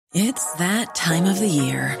It's that time of the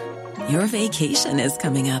year. Your vacation is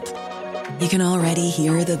coming up. You can already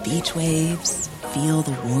hear the beach waves, feel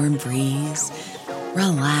the warm breeze,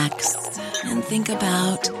 relax, and think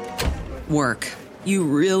about work. You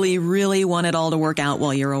really, really want it all to work out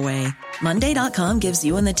while you're away. Monday.com gives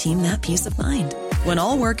you and the team that peace of mind. When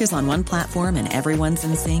all work is on one platform and everyone's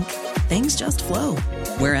in sync, things just flow.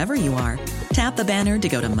 Wherever you are, tap the banner to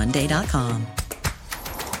go to Monday.com.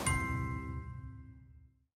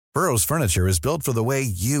 Burrow's furniture is built for the way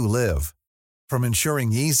you live. From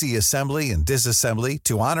ensuring easy assembly and disassembly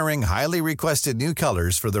to honoring highly requested new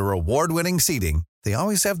colors for their award-winning seating, they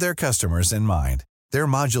always have their customers in mind. Their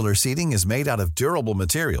modular seating is made out of durable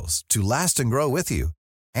materials to last and grow with you.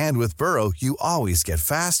 And with Burrow, you always get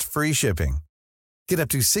fast, free shipping. Get up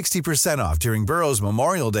to 60% off during Burrow's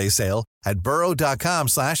Memorial Day sale at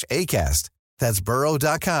burrow.com/ACAST. That's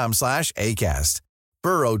burrow.com/ACAST.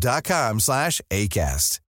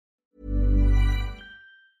 burrow.com/ACAST.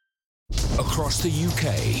 Across the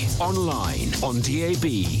UK, online, on DAB,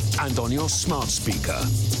 and on your smart speaker.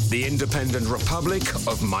 The Independent Republic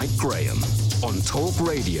of Mike Graham on Talk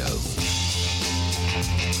Radio.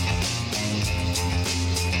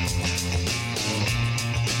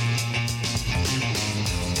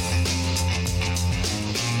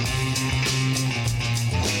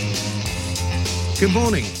 Good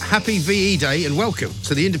morning, happy VE Day and welcome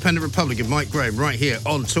to the Independent Republic of Mike Graham right here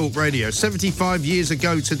on Talk Radio. 75 years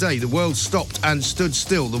ago today, the world stopped and stood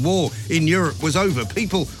still. The war in Europe was over.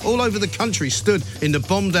 People all over the country stood in the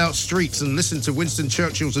bombed out streets and listened to Winston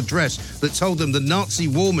Churchill's address that told them the Nazi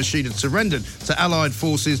war machine had surrendered to Allied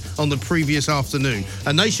forces on the previous afternoon.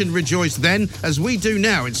 A nation rejoiced then, as we do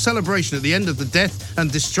now, in celebration at the end of the death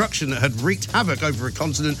and destruction that had wreaked havoc over a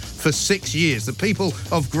continent for 6 years. The people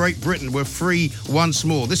of Great Britain were free once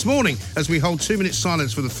more. This morning, as we hold 2 minutes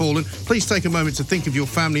silence for the fallen, please take a moment to think of your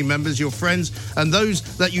family members, your friends, and those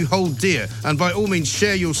that you hold dear. And by all means,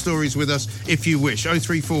 share your stories with us if you wish.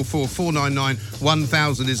 0344 499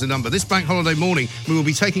 1000 is the number. This bank holiday morning, we will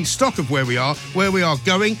be taking stock of where we are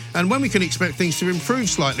going, and when we can expect things to improve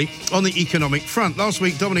slightly on the economic front. Last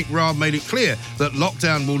week, Dominic Raab made it clear that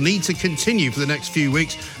lockdown will need to continue for the next few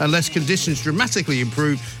weeks unless conditions dramatically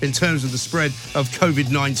improve in terms of the spread of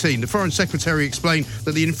COVID-19. The Foreign Secretary explained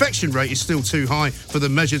that the infection rate is still too high for the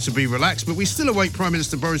measure to be relaxed, but we still await Prime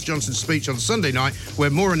Minister Boris Johnson's speech on Sunday night, where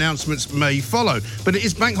more announcements may follow. But it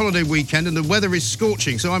is bank holiday weekend and the weather is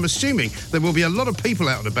scorching, so I'm assuming there will be a lot of people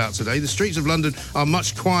out and about today. The streets of London are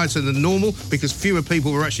much quieter than normal because fewer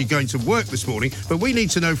people were actually going to work this morning, but we need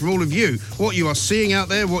to know from all of you what you are seeing out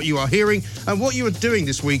there, what you are hearing, and what you are doing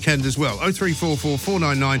this weekend as well. 0344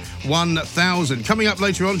 499 1000. Coming up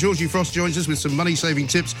later on, Georgie Frost joins us with some money-saving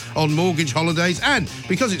tips on mortgage holidays. And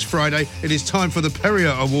because it's Friday, it is time for the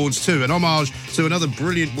Perrier Awards too, an homage to another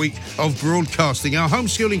brilliant week of broadcasting. Our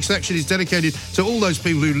homeschooling section is dedicated to all those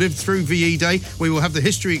people who lived through VE Day. We will have the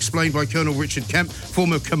history explained by Colonel Richard Kemp,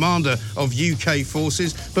 former commander of UK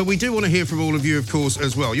forces. But we do want to hear from all of you, of course,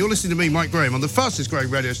 as well. You're listening to me, Mike Graham, on the fastest growing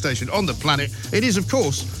radio station on the planet. It is, of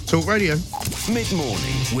course, Talk Radio.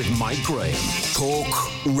 Mid-morning with Mike Graham. Talk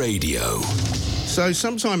Radio. So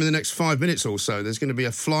sometime in the next 5 minutes or so, there's going to be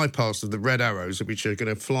a fly past of the Red Arrows, which are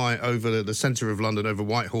going to fly over the centre of London, over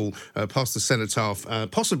Whitehall, past the Cenotaph,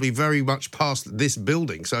 possibly very much past this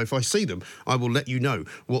building. So if I see them, I will let you know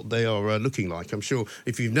what they are looking like. I'm sure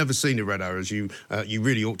if you've never seen the Red Arrows, you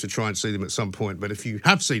really ought to try and see them at some point. But if you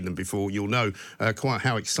have seen them before, you'll know quite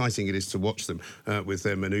how exciting it is to watch them with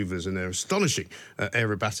their manoeuvres and their astonishing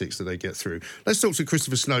aerobatics that they get through. Let's talk to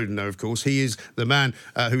Christopher Snowdon, though, of course. He is the man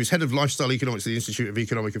who is head of lifestyle economics at the Institute of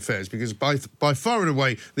Economic Affairs, because by far and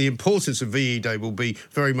away the importance of VE Day will be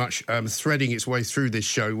very much threading its way through this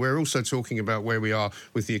show. We're also talking about where we are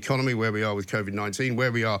with the economy, where we are with COVID-19,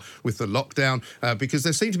 where we are with the lockdown, because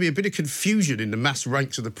there seemed to be a bit of confusion in the mass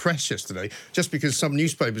ranks of the press yesterday, just because some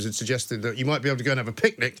newspapers had suggested that you might be able to go and have a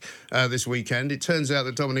picnic this weekend. It turns out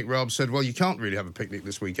that Dominic Raab said, well, you can't really have a picnic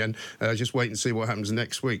this weekend, just wait and see what happens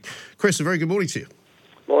next week. Chris, a very good morning to you.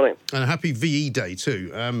 Morning. And a happy VE Day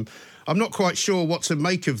too. I'm not quite sure what to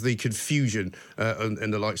make of the confusion in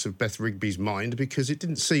the likes of Beth Rigby's mind, because it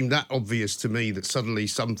didn't seem that obvious to me that suddenly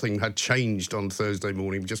something had changed on Thursday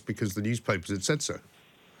morning just because the newspapers had said so.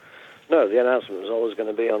 No, the announcement was always going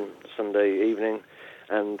to be on Sunday evening,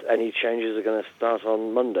 and any changes are going to start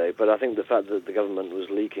on Monday. But I think the fact that the government was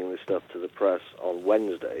leaking this stuff to the press on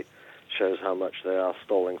Wednesday shows how much they are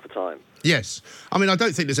stalling for time. Yes. I mean, I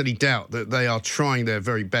don't think there's any doubt that they are trying their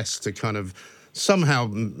very best to kind of somehow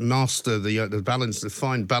master the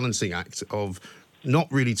fine balancing act of not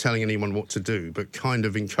really telling anyone what to do, but kind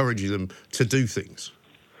of encouraging them to do things.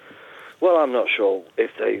 Well, I'm not sure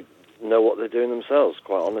if they know what they're doing themselves,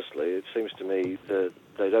 quite honestly. It seems to me that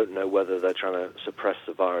they don't know whether they're trying to suppress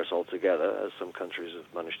the virus altogether, as some countries have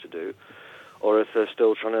managed to do, or if they're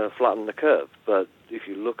still trying to flatten the curve. But if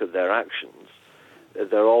you look at their actions,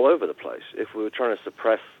 they're all over the place. If we were trying to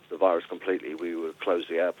suppress the virus completely, we would close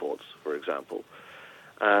the airports, for example.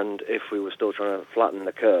 And if we were still trying to flatten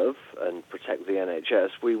the curve and protect the NHS,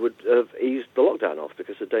 we would have eased the lockdown off,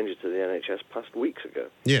 because the danger to the NHS passed weeks ago.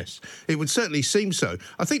 Yes, it would certainly seem so.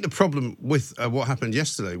 I think the problem with what happened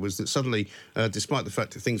yesterday was that suddenly, despite the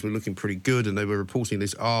fact that things were looking pretty good and they were reporting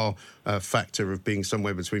this R factor of being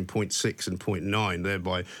somewhere between 0.6 and 0.9,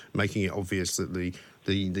 thereby making it obvious that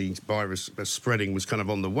the virus spreading was kind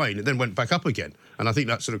of on the wane, it then went back up again. And I think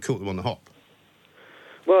that sort of caught them on the hop.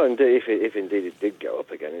 Well, indeed, if indeed it did go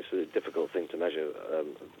up again, it's a difficult thing to measure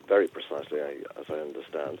very precisely, as I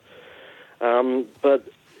understand. But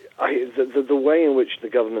the way in which the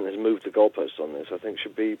government has moved the goalposts on this, I think,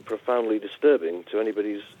 should be profoundly disturbing to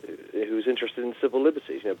anybody who's interested in civil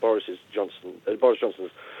liberties. You know, Boris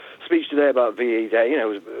Johnson's speech today about VE Day,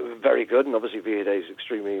 was very good, and obviously VE Day is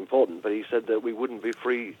extremely important. But he said that we wouldn't be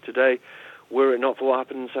free today were it not for what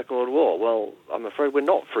happened in the Second World War. Well, I'm afraid we're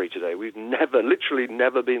not free today. We've literally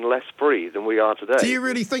never been less free than we are today. Do you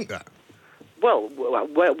really think that? Well,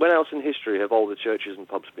 when else in history have all the churches and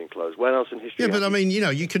pubs been closed? When else in history? Yeah, but I mean,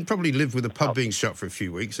 you can probably live with a pub being shut for a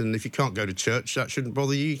few weeks, and if you can't go to church, that shouldn't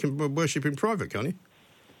bother you. You can worship in private, can't you?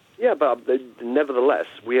 Yeah, but nevertheless,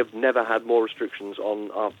 we have never had more restrictions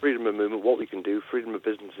on our freedom of movement, what we can do, freedom of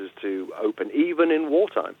businesses to open, even in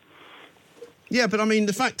wartime. Yeah, but I mean,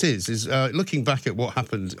 the fact is looking back at what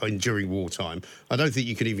happened during wartime, I don't think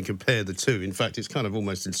you can even compare the two. In fact, it's kind of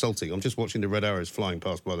almost insulting. I'm just watching the Red Arrows flying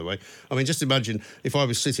past, by the way. I mean, just imagine if I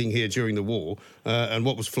was sitting here during the war and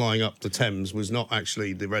what was flying up the Thames was not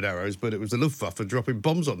actually the Red Arrows, but it was the Luftwaffe dropping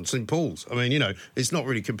bombs on St. Paul's. I mean, it's not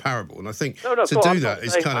really comparable. And I think to do that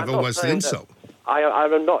is kind of almost an insult.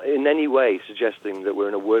 I'm not in any way suggesting that we're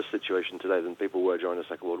in a worse situation today than people were during the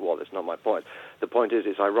Second World War. That's not my point. The point is,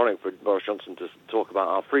 it's ironic for Boris Johnson to talk about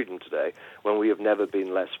our freedom today when we have never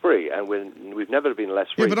been less free, and we've never been less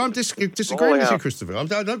free. Yeah, but I'm disagreeing with you, Christopher.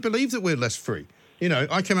 I don't believe that we're less free.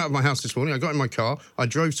 I came out of my house this morning, I got in my car, I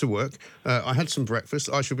drove to work, I had some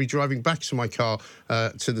breakfast, I shall be driving back to my car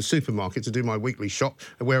to the supermarket to do my weekly shop,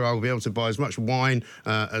 where I will be able to buy as much wine,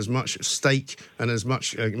 as much steak, and as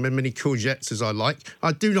many courgettes as I like.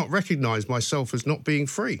 I do not recognise myself as not being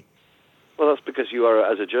free. Well, that's because you are,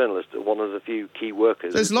 as a journalist, one of the few key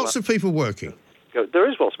workers. There's lots of people working. There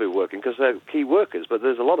is lots of people working because they're key workers, but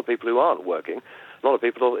there's a lot of people who aren't working. A lot of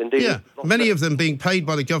people, indeed... Yeah, many of them being paid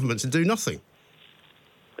by the government to do nothing.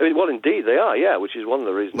 I mean, well, indeed, they are, yeah, which is one of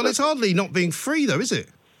the reasons... Well, it's hardly not being free, though, is it?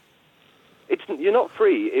 You're not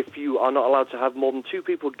free if you are not allowed to have more than two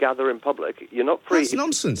people gather in public. You're not free. That's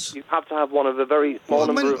nonsense. You have to have one of a very small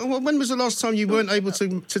number of... When was the last time you weren't able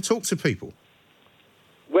to talk to people?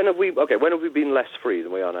 When have we been less free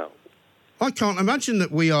than we are now? I can't imagine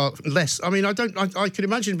that we are less... I mean, I could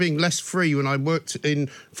imagine being less free when I worked in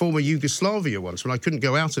former Yugoslavia once, when I couldn't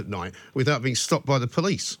go out at night without being stopped by the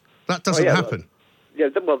police. That doesn't happen.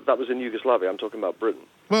 Well, that was in Yugoslavia. I'm talking about Britain.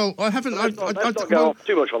 Well, I haven't... Let's not go off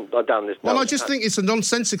too much down this... Well, I just think it's a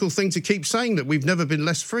nonsensical thing to keep saying that we've never been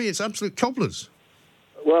less free. It's absolute cobblers.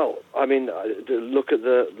 Well, I mean, look at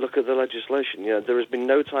the legislation. There has been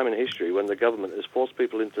no time in history when the government has forced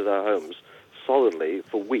people into their homes solidly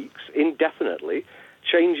for weeks, indefinitely,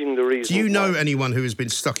 changing the reason... Do you know anyone who has been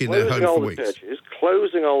stuck in their home for weeks? Closing all the churches,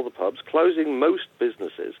 closing all the pubs, closing most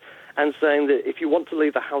businesses, and saying that if you want to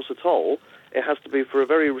leave the house at all, it has to be for a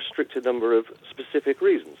very restricted number of specific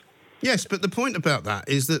reasons. Yes, but the point about that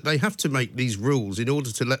is that they have to make these rules in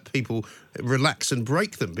order to let people relax and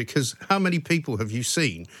break them, because how many people have you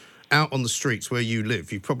seen out on the streets where you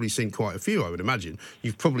live? You've probably seen quite a few, I would imagine.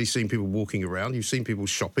 You've probably seen people walking around. You've seen people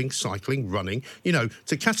shopping, cycling, running.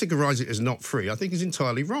 To categorise it as not free, I think is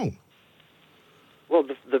entirely wrong. Well,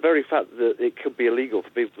 the very fact that it could be illegal for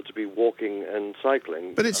people to be walking and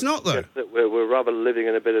cycling... But it's not, though. That we're rather living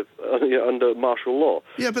in a bit of... under martial law.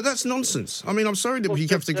 Yeah, but that's nonsense. I mean, I'm sorry that you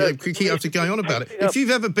have to keep going on about it. If you've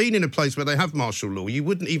ever been in a place where they have martial law, you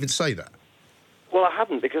wouldn't even say that. Well, I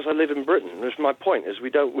haven't, because I live in Britain. That's my point, is we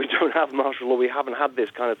don't have martial law. We haven't had this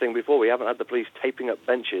kind of thing before. We haven't had the police taping up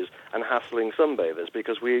benches and hassling sunbathers,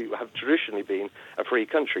 because we have traditionally been a free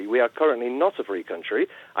country. We are currently not a free country.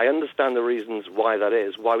 I understand the reasons why that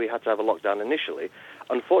is, why we had to have a lockdown initially.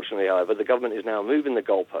 Unfortunately, however, the government is now moving the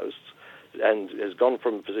goalposts and has gone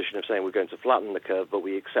from a position of saying we're going to flatten the curve, but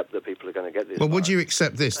we accept that people are going to get this. Well, would you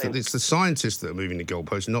accept this, that it's the scientists that are moving the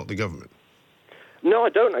goalposts, not the government? No, I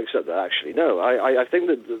don't accept that, actually. No, I think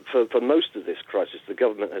that for most of this crisis, the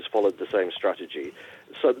government has followed the same strategy.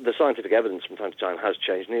 So the scientific evidence from time to time has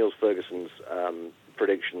changed. Niels Ferguson's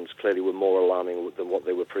predictions clearly were more alarming than what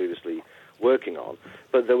they were previously working on.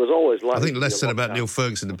 But there was always... I think less said about Neil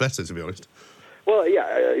Ferguson the better, to be honest. Well,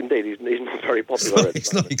 yeah, indeed, he's not very popular.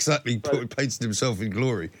 He's not exactly painted himself in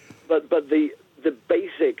glory. But the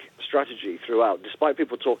basic strategy throughout, despite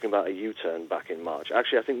people talking about a U-turn back in March,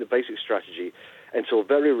 actually I think the basic strategy until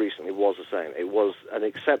very recently was the same. It was an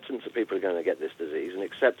acceptance that people are going to get this disease, an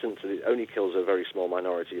acceptance that it only kills a very small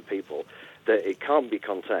minority of people, that it can't be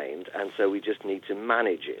contained, and so we just need to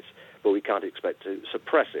manage it, but we can't expect to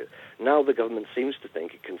suppress it. Now the government seems to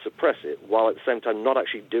think it can suppress it, while at the same time not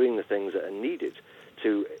actually doing the things that are needed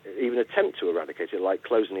to even attempt to eradicate it, like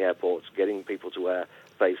closing the airports, getting people to wear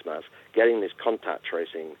face masks, getting this contact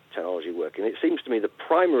tracing technology working. It seems to me the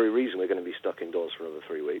primary reason we're going to be stuck indoors for another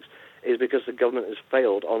 3 weeks is because the government has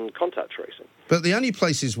failed on contact tracing. But the only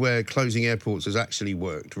places where closing airports has actually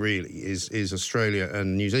worked, really, is Australia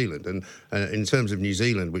and New Zealand. And in terms of New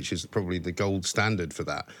Zealand, which is probably the gold standard for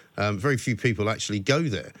that, very few people actually go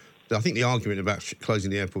there. I think the argument about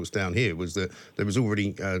closing the airports down here was that there was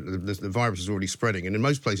already the virus was already spreading, and in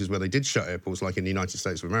most places where they did shut airports, like in the United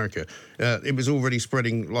States of America, it was already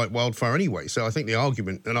spreading like wildfire anyway. So I think the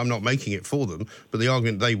argument, and I'm not making it for them, but the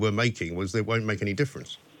argument they were making was that it won't make any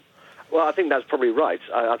difference. Well, I think that's probably right.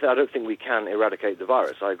 I don't think we can eradicate the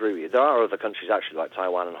virus. I agree with you. There are other countries, actually, like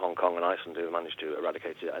Taiwan and Hong Kong and Iceland, who have managed to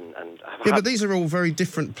eradicate it. But these are all very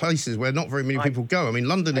different places where not very many people go. I mean,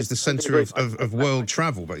 London is the centre of world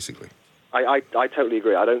travel, basically. I totally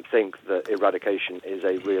agree. I don't think that eradication is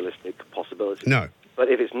a realistic possibility. No. But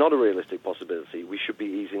if it's not a realistic possibility, we should be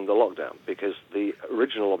easing the lockdown, because the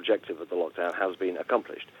original objective of the lockdown has been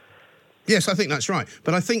accomplished. Yes, I think that's right.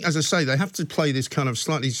 But I think, as I say, they have to play this kind of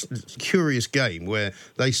slightly curious game where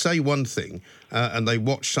they say one thing and they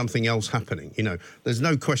watch something else happening. You know, there's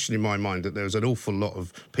no question in my mind that there's an awful lot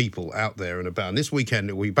of people out there and about. And this weekend,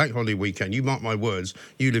 it will be bank holiday weekend. You mark my words,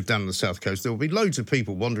 you live down on the south coast. There will be loads of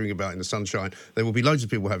people wandering about in the sunshine. There will be loads of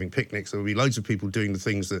people having picnics. There will be loads of people doing the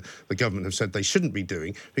things that the government have said they shouldn't be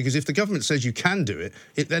doing. Because if the government says you can do it,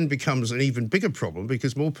 it then becomes an even bigger problem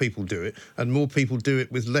because more people do it and more people do it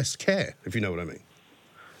with less care, if you know what I mean.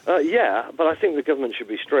 Yeah, but I think the government should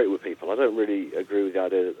be straight with people. I don't really agree with the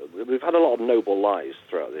idea that we've had a lot of noble lies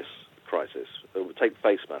throughout this crisis. Take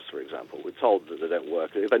face masks, for example. We're told that they don't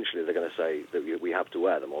work. Eventually they're going to say that we have to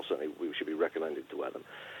wear them, or certainly we should be recommended to wear them.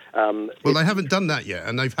 Well, they haven't done that yet,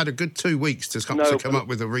 and they've had a good 2 weeks to come up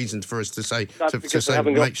with a reason for us to say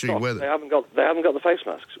make sure you wear them. They haven't got the face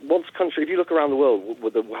masks. If you look around the world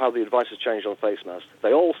with how the advice has changed on face masks,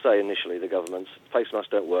 they all say initially, the governments, face masks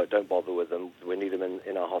don't work, don't bother with them, we need them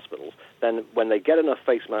in our hospitals. Then when they get enough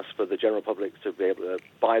face masks for the general public to be able to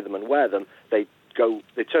buy them and wear them, they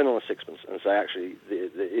turn on a sixpence and say, actually,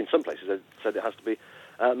 in some places they said it has to be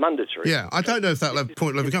mandatory. Yeah, I don't know if that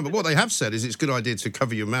point will ever come, but what they have said is it's a good idea to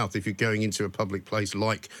cover your mouth if you're going into a public place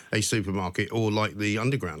like a supermarket or like the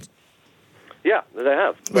underground. Yeah, they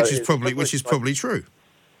have. Which is probably true.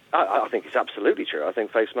 I think it's absolutely true. I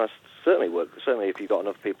think face masks certainly work, certainly if you've got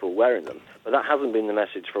enough people wearing them. But that hasn't been the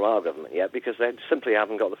message from our government yet, because they simply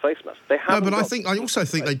haven't got the face mask. I also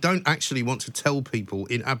think they don't actually want to tell people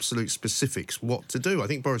in absolute specifics what to do. I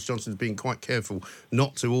think Boris Johnson's being quite careful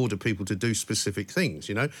not to order people to do specific things,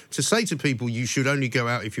 you know. To say to people you should only go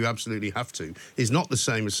out if you absolutely have to is not the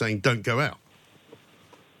same as saying don't go out.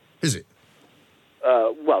 Is it?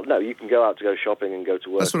 Well, no, you can go out to go shopping and go to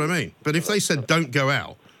work. That's what I mean. But if they said don't go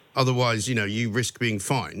out, otherwise, you know, you risk being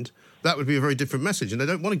fined, that would be a very different message, and they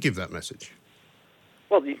don't want to give that message.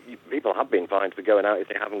 Well, people have been fined for going out if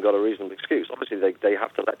they haven't got a reasonable excuse. Obviously, they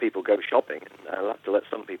have to let people go shopping, and they'll have to let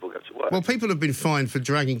some people go to work. Well, people have been fined for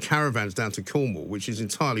dragging caravans down to Cornwall, which is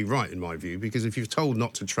entirely right in my view, because if you're told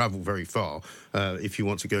not to travel very far, if you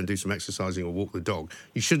want to go and do some exercising or walk the dog,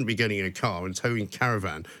 you shouldn't be getting in a car and towing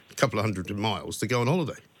caravan a couple of 100 miles to go on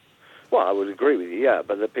holiday. Well, I would agree with you, yeah,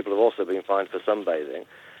 but the people have also been fined for sunbathing.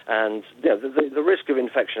 And yeah, the risk of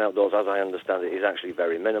infection outdoors, as I understand it, is actually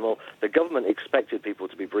very minimal. The government expected people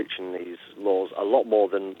to be breaching these laws a lot more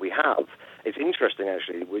than we have. It's interesting,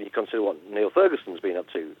 actually, when you consider what Neil Ferguson's been up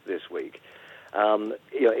to this week.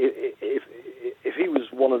 If he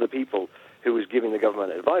was one of the people who was giving the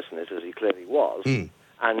government advice on this, as he clearly was,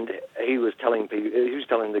 and he was telling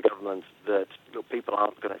the government that people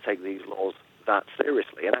aren't going to take these laws that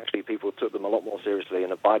seriously, and actually people took them a lot more seriously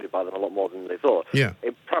and abided by them a lot more than they thought. Yeah.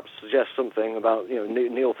 It perhaps suggests something about,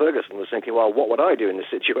 Neil Ferguson was thinking, well, what would I do in this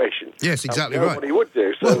situation? Yes, exactly right. What he would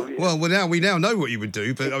do. So, well, we now know what you would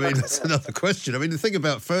do, but I mean, that's another question. I mean, the thing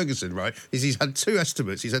about Ferguson, right, is he's had 2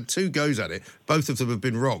 estimates, he's had 2 goes at it, both of them have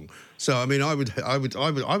been wrong. So, I mean, I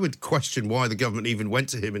would question why the government even went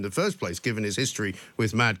to him in the first place, given his history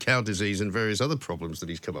with mad cow disease and various other problems that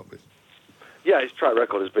he's come up with. Yeah, his track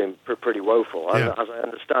record has been pretty woeful. Yeah. As I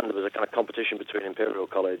understand, there was a kind of competition between Imperial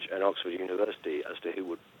College and Oxford University as to who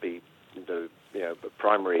would be the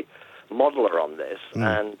primary modeller on this.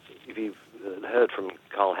 And if you've heard from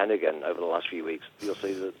Carl Hennigan over the last few weeks, you'll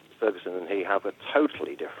see that Ferguson and he have a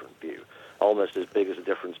totally different view, almost as big as the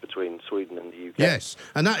difference between Sweden and the UK. Yes,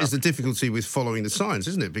 and that is the difficulty with following the science,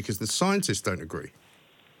 isn't it? Because the scientists don't agree.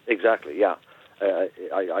 Exactly, yeah.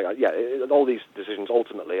 All these decisions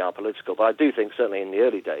ultimately are political, but I do think certainly in the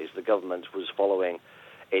early days the government was following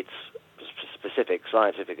its specific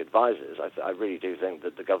scientific advisors. I really do think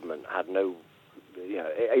that the government had no,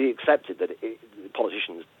 it accepted that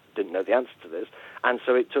politicians didn't know the answer to this, and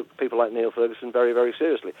so it took people like Neil Ferguson very, very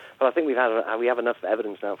seriously. But I think we have enough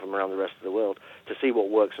evidence now from around the rest of the world to see what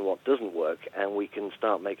works and what doesn't work, and we can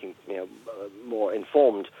start making more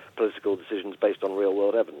informed political decisions based on real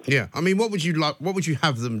world evidence. Yeah, I mean, what would you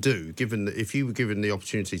have them do? Given that if you were given the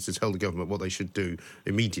opportunity to tell the government what they should do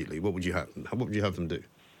immediately, what would you have them do?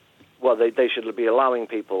 Well, they should be allowing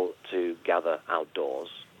people to gather outdoors.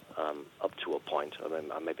 Up to a point. I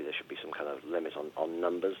mean, maybe there should be some kind of limit on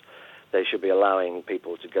numbers. They should be allowing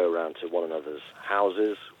people to go around to one another's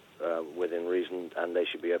houses within reason, and they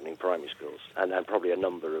should be opening primary schools and probably a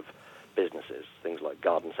number of businesses, things like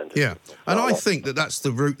garden centres. Yeah, and I think that's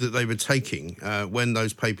the route that they were taking when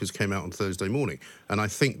those papers came out on Thursday morning, and I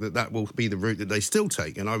think that will be the route that they still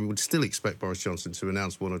take, and I would still expect Boris Johnson to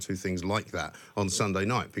announce 1 or 2 things like that on Sunday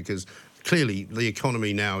night, because clearly the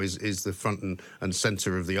economy now is the front and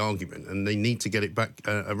centre of the argument, and they need to get it back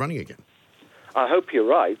running again. I hope you're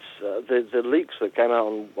right. The leaks that came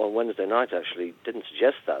out on Wednesday night actually didn't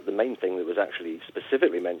suggest that. The main thing that was actually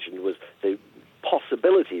specifically mentioned was the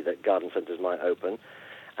possibility that garden centres might open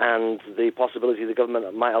and the possibility the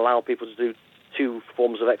government might allow people to do 2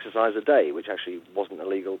 forms of exercise a day, which actually wasn't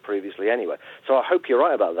illegal previously anyway. So I hope you're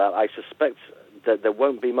right about that. I suspect that there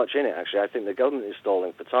won't be much in it, actually. I think the government is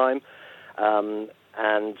stalling for time.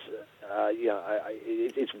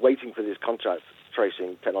 It's waiting for this contact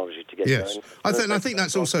tracing technology to get going. I think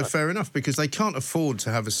that's also fair enough, because they can't afford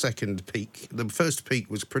to have a second peak. The first peak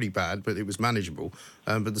was pretty bad, but it was manageable.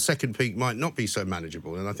 But the second peak might not be so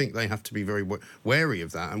manageable, and I think they have to be very wary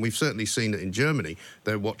of that. And we've certainly seen that in Germany,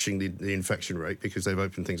 they're watching the infection rate because they've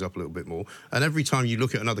opened things up a little bit more. And every time you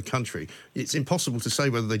look at another country, it's impossible to say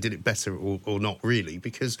whether they did it better or not really,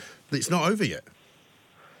 because it's not over yet.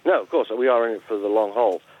 No, of course, we are in it for the long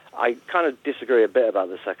haul. I kind of disagree a bit about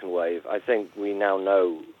the second wave. I think we now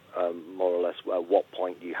know more or less at what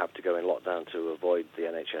point you have to go in lockdown to avoid the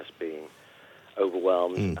NHS being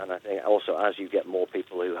overwhelmed. And I think also as you get more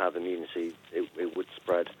people who have immunity, it would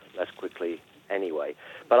spread less quickly anyway.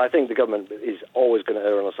 But I think the government is always going to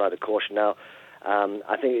err on the side of caution now.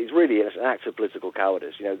 I think it's really an act of political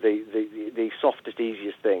cowardice. The softest,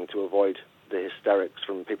 easiest thing to avoid the hysterics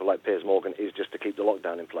from people like Piers Morgan is just to keep the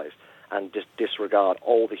lockdown in place and just disregard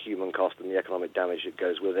all the human cost and the economic damage that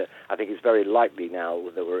goes with it. I think it's very likely now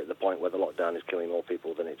that we're at the point where the lockdown is killing more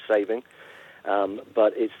people than it's saving.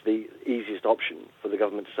 But it's the easiest option for the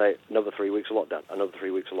government to say another 3 weeks of lockdown, another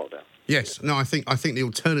 3 weeks of lockdown. Yes, no, I think the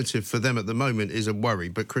alternative for them at the moment is a worry.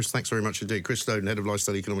 But Chris, thanks very much indeed. Chris Snowdon, Head of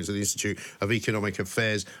Lifestyle Economics at the Institute of Economic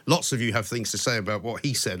Affairs. Lots of you have things to say about what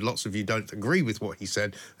he said. Lots of you don't agree with what he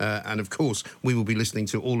said. And of course, we will be listening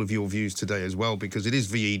to all of your views today as well, because it is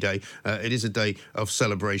VE Day. It is a day of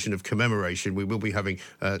celebration, of commemoration. We will be having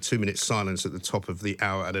 2 minutes silence at the top of the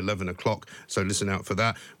hour at 11 o'clock. So listen out for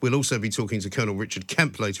that. We'll also be talking to Colonel Richard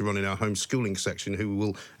Kemp later on in our homeschooling section, who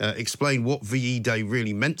will explain what VE Day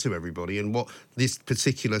really meant to everybody and what this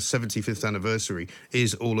particular 75th anniversary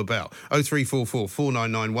is all about. 0344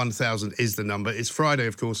 499 1000 is the number. It's Friday,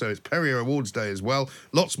 of course, so it's Perrier Awards Day as well.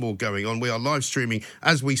 Lots more going on. We are live streaming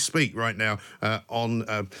as we speak right now on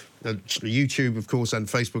YouTube, of course, and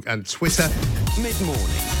Facebook and Twitter.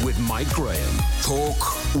 Mid-morning with Mike Graham.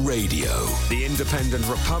 Talk Radio. The Independent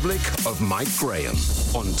Republic of Mike Graham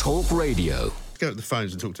on Talk Radio. Let's go to the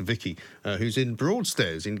phones and talk to Vicky, who's in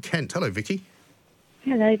Broadstairs in Kent. Hello, Vicky.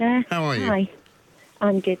 Hello there. How are you? Hi.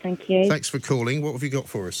 I'm good, thank you. Thanks for calling. What have you got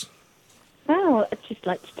for us? Well, I'd just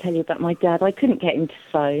like to tell you about my dad. I couldn't get him to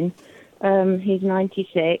phone. He's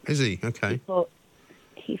 96. Is he? Okay.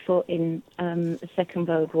 He fought in the Second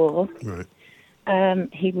World War. Right.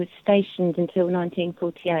 He was stationed until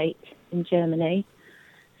 1948 in Germany,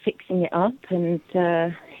 fixing it up, and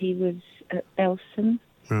he was at Belsen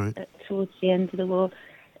towards the end of the war.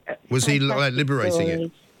 Was he liberating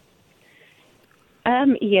it?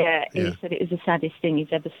 Yeah, he said it was the saddest thing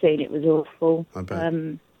he's ever seen. It was awful. I bet.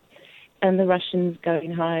 And the Russians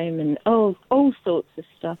going home and all sorts of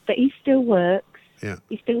stuff. But he still works. Yeah.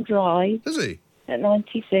 He still drives. Does he? At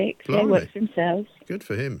 96. Blimey. He works for himself. Good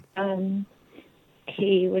for him.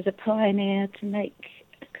 He was a pioneer to make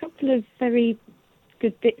a couple of very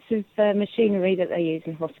good bits of machinery that they use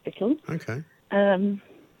in hospital. Okay.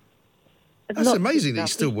 That's amazing that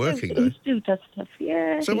he's still working, though. He still does stuff,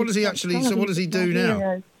 yeah. So what does he actually? So what does he do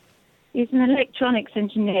now? He's an electronics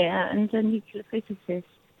engineer and a nuclear physicist.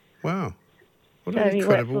 Wow, what an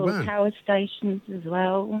incredible man! He worked for power stations as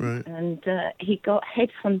well, right. And he got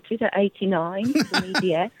headhunted at 89 from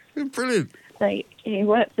EDF. Brilliant. He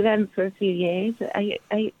worked for them for a few years. Does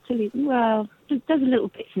a little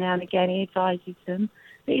bits now and again. He advises them.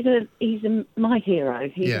 But he's my hero.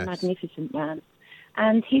 He's a magnificent man.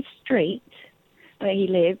 And his street, where he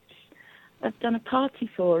lives, I've done a party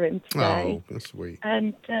for him today. Oh, that's sweet.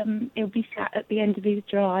 And he'll be sat at the end of his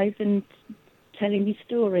drive and telling me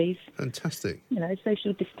stories. Fantastic.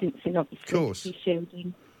 Social distancing, obviously. Of course. He's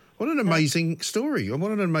shielding. What an amazing story, and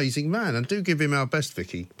what an amazing man. And do give him our best,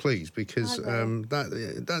 Vicky, please, because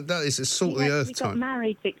that is a salt of the earth time. He got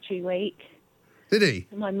married Victory Week. Did he?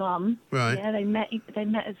 To my mum. Right. Yeah, they met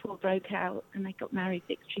as war broke out, and they got married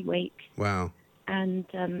Victory Week. Wow. And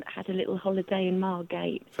had a little holiday in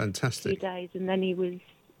Margate. Fantastic. 2 days, and then he was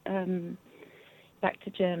back to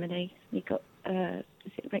Germany. He got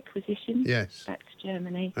is it requisitioned? Yes. Back to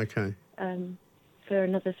Germany. Okay. For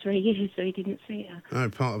another 3 years, so he didn't see her. Oh,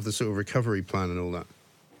 part of the sort of recovery plan and all that.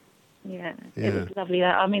 Yeah. It was lovely.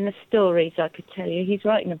 I mean, the stories I could tell you. He's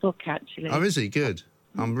writing a book, actually. Oh, is he? Good.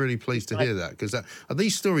 I'm really pleased to hear that, because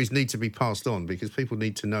these stories need to be passed on, because people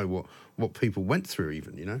need to know what people went through,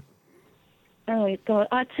 even, Oh, God.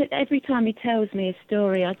 Every time he tells me a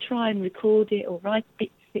story, I try and record it or write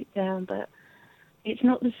bits of it down, but it's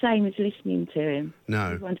not the same as listening to him.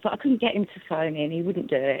 No. But I couldn't get him to phone in. He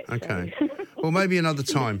wouldn't do it. Okay. So. Well, maybe another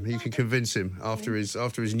time you can convince him after his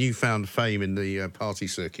newfound fame in the party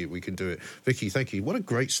circuit. We can do it. Vicky, thank you. What a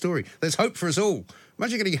great story. There's hope for us all.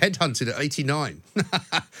 Imagine getting headhunted at 89.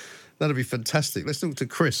 That'd be fantastic. Let's talk to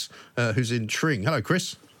Chris, who's in Tring. Hello,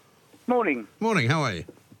 Chris. Morning. Morning. How are you?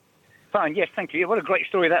 Fine, yes, thank you. What a great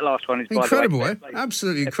story that last one is. Incredible, by the way.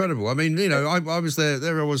 Absolutely incredible. I mean, I was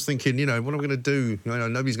there I was thinking, what am I going to do?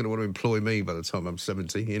 Nobody's going to want to employ me by the time I'm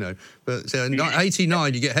 70, But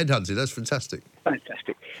 89, you get headhunted. That's fantastic.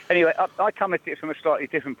 Fantastic. Anyway, I come at it from a slightly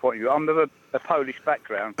different point of view. I'm of a Polish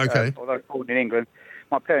background. Okay. Although I was born in England.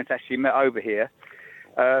 My parents actually met over here.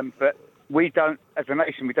 But we don't, as a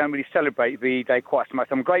nation, we don't really celebrate VE Day quite so much.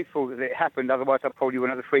 I'm grateful that it happened, otherwise I probably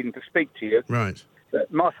wouldn't have the freedom to speak to you. Right.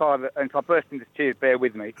 My father, and if I burst into tears, bear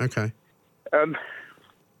with me. Okay.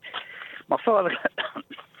 My father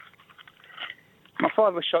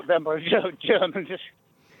was shot down by the Germans.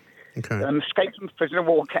 Okay. Escaped from a prisoner of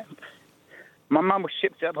war camp. My mum was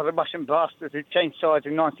shipped out by the Russian bastards who changed sides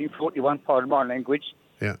in 1941, pardon my language.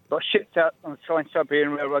 Yeah. Got shipped out on the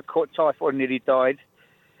Trans-Siberian Railroad, caught typhoid and nearly died.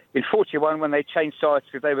 In 1941, when they changed sides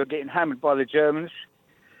because they were getting hammered by the Germans,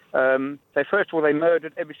 they first of all they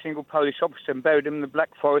murdered every single Polish officer and buried them in the Black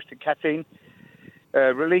Forest at Katyn.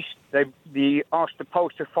 Released, they asked the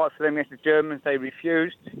Poles to fight for them against the Germans. They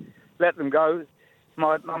refused, let them go.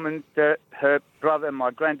 My mum and her brother and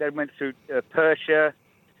my granddad went through Persia,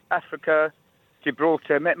 Africa,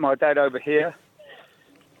 Gibraltar, met my dad over here,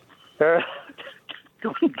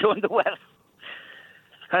 joined the West.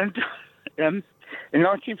 And in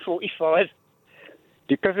 1945,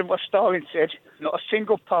 because of what Stalin said, not a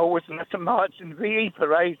single Pole was allowed to march in the VE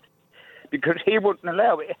parade because he wouldn't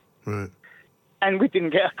allow it. Right. And we didn't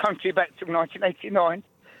get our country back till 1989.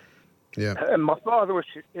 Yeah. And my father was,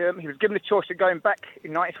 he was given the choice of going back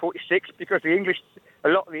in 1946 because the English, a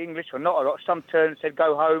lot of the English, or not a lot, some turned and said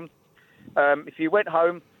go home. If you went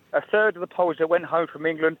home, a third of the Poles that went home from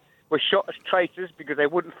England were shot as traitors because they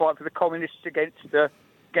wouldn't fight for the communists against the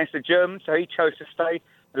Germans. So he chose to stay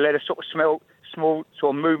and led a sort of small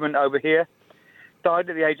sort of movement over here. Died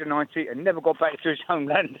at the age of 90 and never got back to his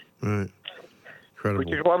homeland. Right. Incredible.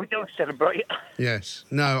 Which is why we don't celebrate it. Yes.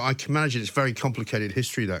 No, I can imagine it's very complicated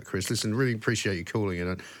history, that, Chris. Listen, really appreciate you calling in,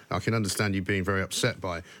 and I can understand you being very upset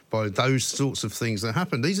by those sorts of things that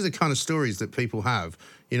happen. These are the kind of stories that people have,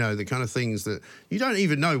 the kind of things that you don't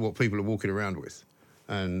even know what people are walking around with.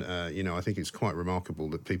 And, I think it's quite remarkable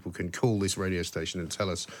that people can call this radio station and tell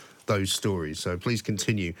us those stories. So please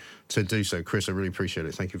continue to do so. Chris, I really appreciate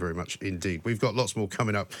it. Thank you very much indeed. We've got lots more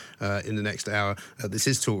coming up in the next hour. This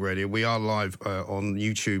is Talk Radio. We are live on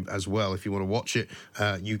YouTube as well. If you want to watch it,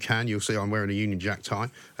 you can. You'll see I'm wearing a Union Jack tie,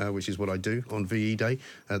 which is what I do on VE Day.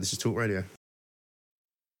 This is Talk Radio.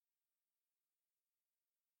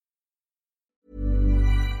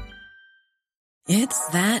 It's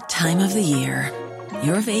that time of the year.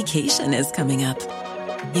 Your vacation is coming up.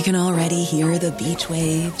 You can already hear the beach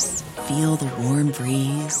waves, feel the warm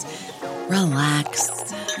breeze,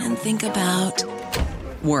 relax, and think about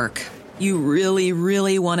work. You really,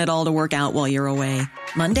 really want it all to work out while you're away.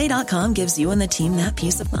 Monday.com gives you and the team that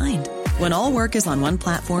peace of mind. When all work is on one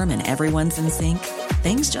platform and everyone's in sync,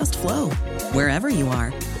 things just flow. Wherever you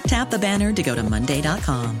are, tap the banner to go to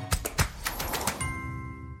Monday.com.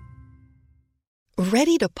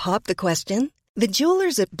 Ready to pop the question? The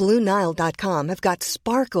jewelers at BlueNile.com have got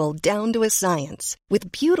sparkle down to a science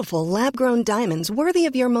with beautiful lab-grown diamonds worthy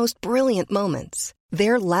of your most brilliant moments.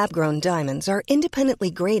 Their lab-grown diamonds are independently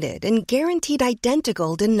graded and guaranteed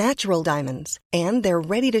identical to natural diamonds, and they're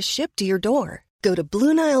ready to ship to your door. Go to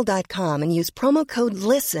BlueNile.com and use promo code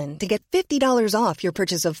LISTEN to get $50 off your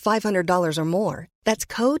purchase of $500 or more. That's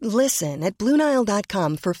code LISTEN at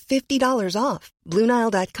BlueNile.com for $50 off.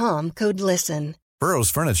 BlueNile.com, code LISTEN. Burrow's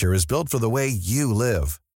furniture is built for the way you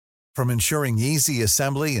live. From ensuring easy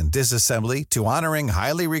assembly and disassembly to honoring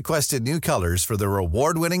highly requested new colors for their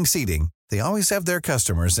award-winning seating, they always have their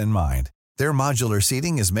customers in mind. Their modular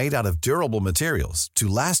seating is made out of durable materials to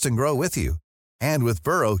last and grow with you. And with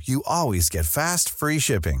Burrow, you always get fast, free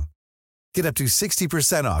shipping. Get up to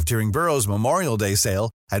 60% off during Burrow's Memorial Day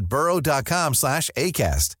sale at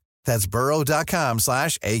burrow.com/ACAST. That's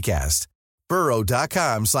burrow.com/ACAST.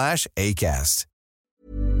 burrow.com/ACAST.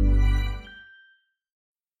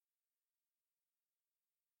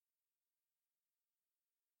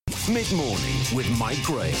 Mid-morning with Mike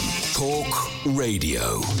Graham. Talk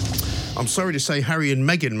Radio. I'm sorry to say Harry and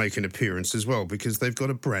Meghan make an appearance as well because they've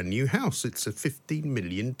got a brand new house. It's a £15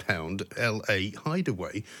 million LA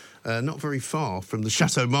hideaway, not very far from the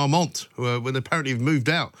Chateau Marmont, where they apparently have moved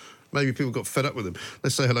out. Maybe people got fed up with them.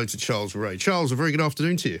 Let's say hello to Charles Ray. Charles, a very good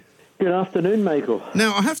afternoon to you. Good afternoon, Michael.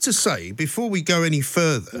 Now, I have to say, before we go any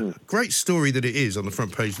further, great story that it is on the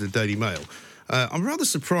front page of the Daily Mail. I'm rather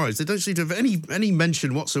surprised they don't seem to have any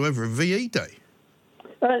mention whatsoever of VE Day.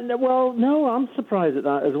 Well, no, I'm surprised at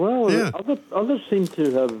that as well. Yeah. Others seem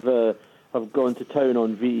to have gone to town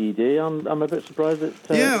on VE Day. I'm a bit surprised that.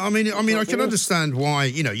 I can understand why.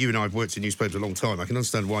 You and I have worked in newspapers a long time. I can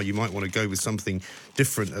understand why you might want to go with something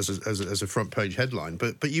different as a front page headline.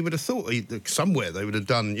 But you would have thought somewhere they would have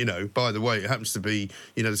done. By the way, it happens to be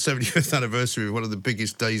the 75th anniversary of one of the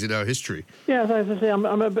biggest days in our history. Yeah, as I say, I'm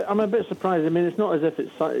a bit surprised. I mean, it's not as if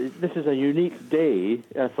this is a unique day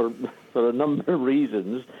for a number of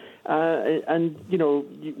reasons. And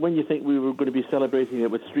when you think we were going to be celebrating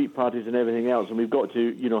it with street parties and everything else, and we've got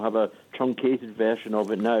to, have a truncated version of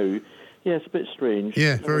it now, yeah, it's a bit strange.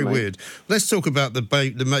 Yeah, very weird. Let's talk about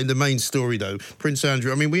the main story, though. Prince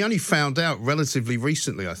Andrew. I mean, we only found out relatively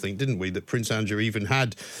recently, I think, didn't we, that Prince Andrew even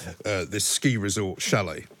had this ski resort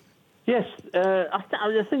chalet. Yes, I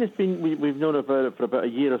think it's been. We've known about it for about a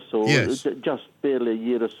year or so. Yes. Just barely a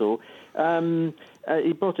year or so.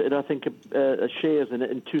 He bought it, I think, shares in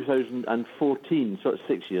it in 2014, so it's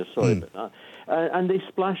 6 years. Sorry about that. And they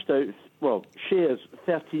splashed out, shares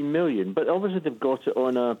 13 million, but obviously they've got it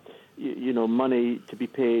on money to be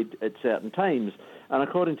paid at certain times. And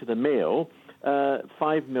according to the Mail,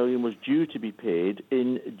 5 million was due to be paid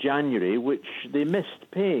in January, which they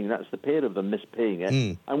missed paying. That's the pair of them missed paying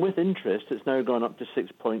it. And with interest, it's now gone up to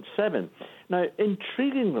 6.7. Now,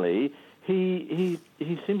 intriguingly, he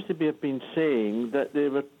seems to have been saying that they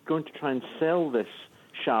were going to try and sell this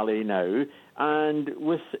chalet now, and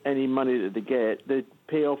with any money that they get, they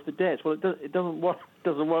pay off the debts. Well, it doesn't work.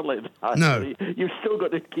 Doesn't work like that. No. You've still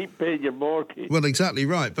got to keep paying your mortgage. Well, exactly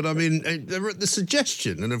right. But, I mean, the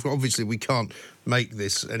suggestion, and obviously we can't make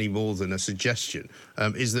this any more than a suggestion,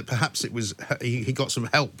 is that perhaps it was he got some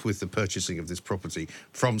help with the purchasing of this property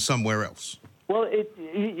from somewhere else. Well,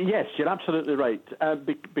 yes, you're absolutely right,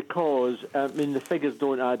 because, the figures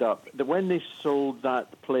don't add up. When they sold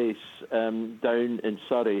that place down in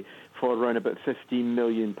Surrey for around about £15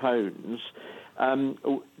 million,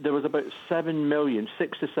 There was about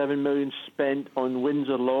 6 to 7 million spent on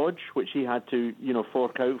Windsor Lodge, which he had to,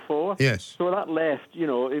 fork out for. Yes. So that left,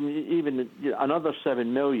 even another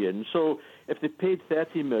 7 million. So if they paid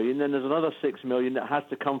 30 million, then there's another 6 million that has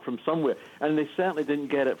to come from somewhere. And they certainly didn't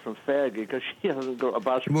get it from Fergie because she hasn't got a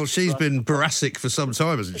basketball. Well, she's been Barasic for some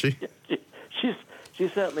time, hasn't she? She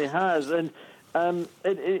certainly has. And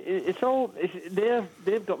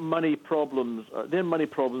they've got money problems. Their money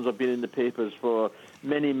problems have been in the papers for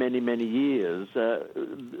many, many, many years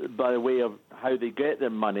by way of how they get their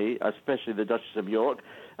money, especially the Duchess of York,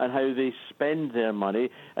 and how they spend their money.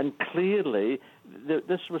 And clearly,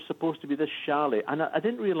 this was supposed to be this chalet. And I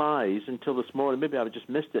didn't realise until this morning, maybe I just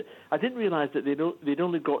missed it, I didn't realise that they'd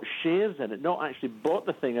only got shares in it, not actually bought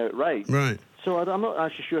the thing outright. Right. So I'm not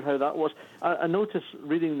actually sure how that was. I noticed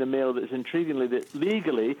reading the Mail that intriguingly that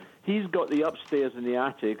legally he's got the upstairs in the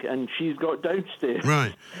attic and she's got downstairs.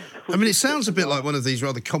 Right. I mean, it sounds a bit like one of these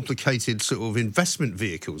rather complicated sort of investment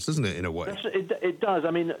vehicles, doesn't it, in a way? It does.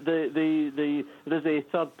 I mean, there's a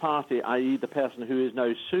third party, i.e. the person who is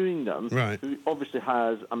now suing them, right, who obviously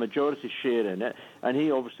has a majority share in it, and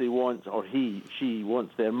he obviously wants, or she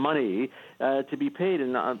wants their money to be paid,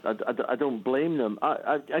 and I don't blame them.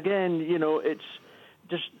 Again, it's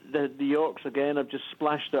just the Yorks, again, have just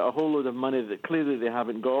splashed out a whole load of money that clearly they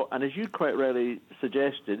haven't got. And as you quite rightly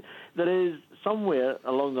suggested, there is somewhere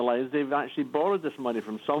along the lines they've actually borrowed this money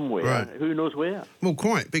from somewhere. Right. Who knows where? Well,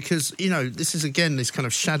 quite, because, this is, again, this kind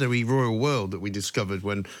of shadowy royal world that we discovered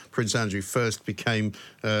when Prince Andrew first became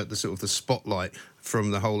the sort of the spotlight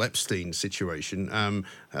from the whole Epstein situation.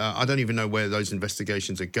 I don't even know where those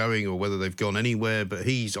investigations are going or whether they've gone anywhere, but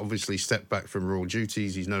he's obviously stepped back from royal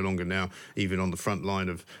duties. He's no longer now even on the front line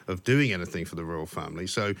of doing anything for the royal family.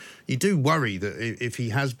 So you do worry that if he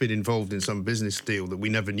has been involved in some business deal that we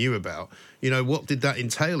never knew about, what did that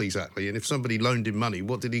entail exactly? And if somebody loaned him money,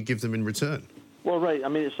 what did he give them in return? Well, right. I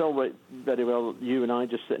mean, it's all right, very well, you and I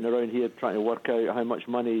just sitting around here trying to work out how much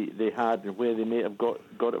money they had and where they may have got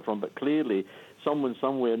it from. But clearly, someone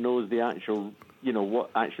somewhere knows the actual, what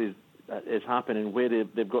actually is happening, where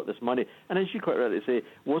they've got this money. And as you quite rightly say,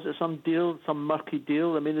 was it some deal, some murky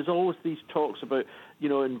deal? I mean, there's always these talks about,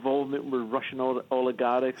 involvement with Russian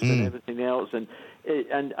oligarchs and everything else, and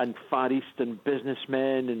Far Eastern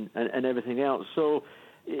businessmen and everything else. So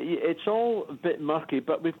it's all a bit murky,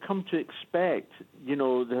 but we've come to expect,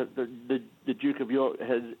 the Duke of York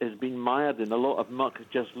has been mired in a lot of muck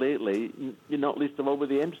just lately, not least of all with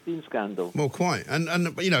the Epstein scandal. Well, quite. And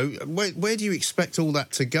where do you expect all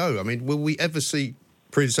that to go? I mean, will we ever see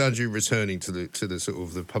Prince Andrew returning to the sort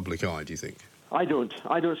of the public eye, do you think? I don't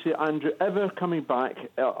see Andrew ever coming back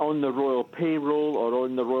on the royal payroll or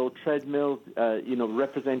on the royal treadmill,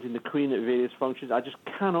 representing the Queen at various functions. I just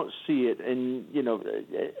cannot see it in,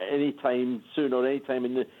 any time soon or any time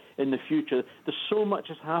in the future. There's so much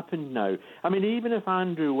has happened now. I mean, even if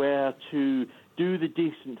Andrew were to do the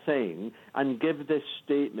decent thing and give this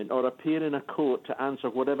statement or appear in a court to answer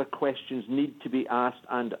whatever questions need to be asked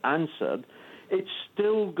and answered, it's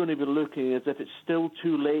still going to be looking as if it's still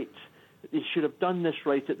too late. He should have done this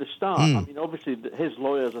right at the start. I mean, obviously, his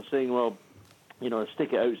lawyers are saying, well,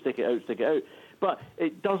 stick it out. But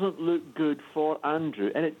it doesn't look good for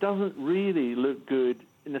Andrew, and it doesn't really look good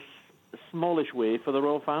in a smallish way for the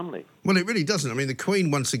royal family. Well, it really doesn't. I mean, the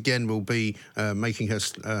Queen once again will be making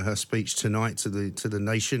her speech tonight to the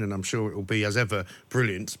nation, and I'm sure it will be as ever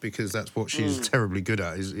brilliant because that's what she's terribly good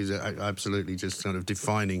at. Is absolutely just kind of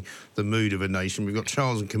defining the mood of a nation. We've got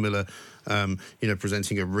Charles and Camilla,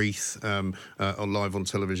 presenting a wreath live on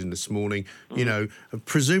television this morning.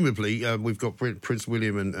 Presumably we've got Prince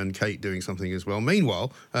William and Kate doing something as well.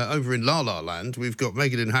 Meanwhile, over in La La Land, we've got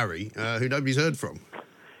Meghan and Harry, who nobody's heard from.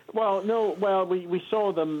 Well, no. Well, we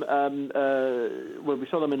saw them. We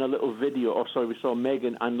saw them in a little video. Or sorry, we saw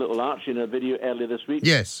Meghan and little Archie in a video earlier this week.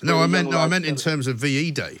 Yes. No, I meant in terms of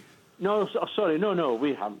VE Day. No, sorry, no.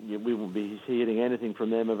 We won't be hearing anything from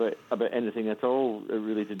them about anything at all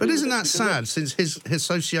related. But isn't that sad? Since his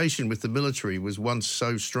association with the military was once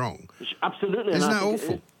so strong. Absolutely. Isn't that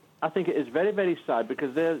awful? I think it is very, very sad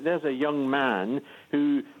because there's a young man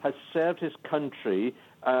who has served his country.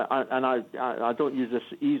 And I don't use this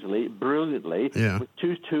easily, brilliantly, with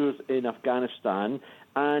 2 tours in Afghanistan.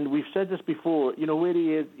 And we've said this before, where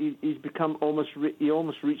he is, he's become almost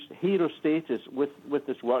reached hero status with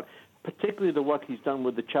this work, particularly the work he's done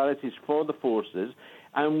with the charities for the forces.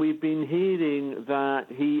 And we've been hearing that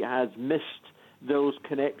he has missed those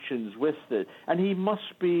connections with it. And he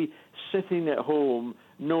must be sitting at home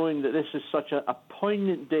knowing that this is such a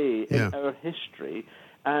poignant day in our history.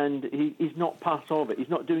 And he's not part of it. He's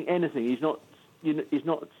not doing anything. He's not he's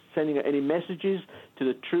not sending out any messages to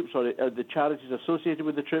the troops or the charities associated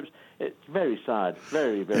with the troops. It's very sad,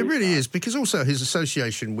 very, very. It really sad. is, because also his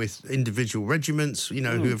association with individual regiments,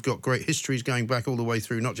 who have got great histories going back all the way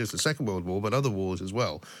through not just the Second World War but other wars as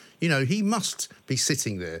well. He must be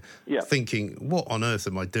sitting there thinking, "What on earth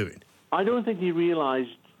am I doing?" I don't think he realised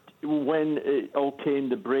when it all came,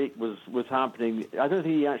 the break was happening. I don't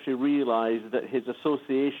think he actually realised that his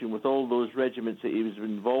association with all those regiments that he was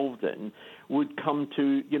involved in would come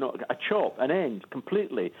to, a chop, an end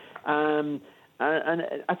completely. And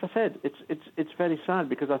as I said, it's very sad,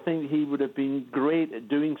 because I think he would have been great at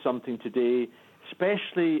doing something today,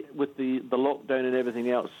 especially with the lockdown and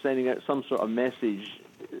everything else, sending out some sort of message,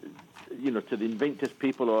 to the Invictus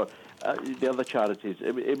people or the other charities.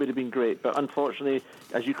 It would have been great. But unfortunately,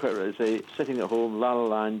 as you quite rightly say, sitting at home, la-la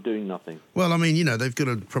land, doing nothing. Well, I mean, they've got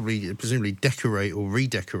to presumably decorate or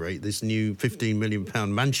redecorate this new £15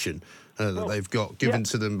 million mansion that they've got given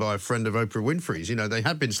to them by a friend of Oprah Winfrey's. They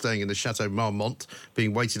had been staying in the Chateau Marmont,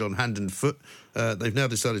 being waited on hand and foot. They've now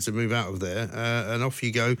decided to move out of there, and off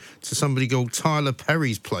you go to somebody called Tyler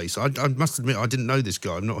Perry's place. I must admit, I didn't know this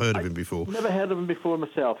guy. I've not heard of him before. Never heard of him before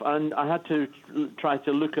myself, and I had to try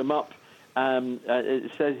to look him up.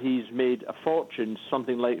 It says he's made a fortune,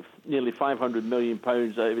 something like nearly £500 million out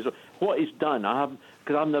of his. What he's done,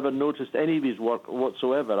 because I've never noticed any of his work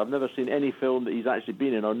whatsoever. I've never seen any film that he's actually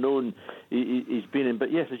been in or known he's been in. But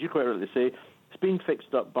yes, as you quite rightly say, it's been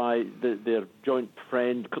fixed up by their joint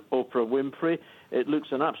friend Oprah Winfrey. It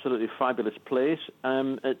looks an absolutely fabulous place.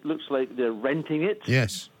 It looks like they're renting it.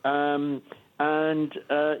 Yes. I'm assuming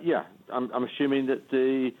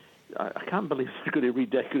that I can't believe they're going to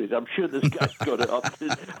redecorate it. I'm sure this guy's got it up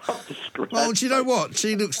to scratch. Well, do you know what?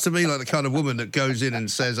 She looks to me like the kind of woman that goes in and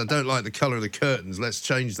says, "I don't like the colour of the curtains. Let's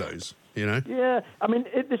change those." Yeah, I mean,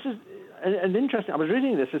 this is an interesting. I was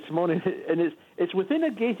reading this morning, and it's within a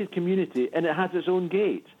gated community, and it has its own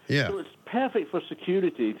gate. Yeah. So it's perfect for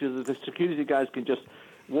security, because the security guys can just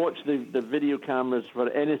watch the video cameras for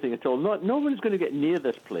anything at all. No one's going to get near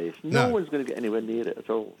this place. No one's going to get anywhere near it at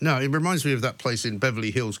all. No, it reminds me of that place in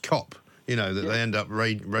Beverly Hills Cop, they end up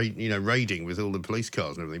raiding with all the police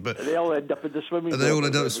cars and everything. But they all end up in the swimming pool. They all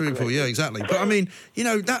end up in the swimming pool, yeah, exactly. But I mean,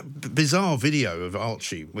 that bizarre video of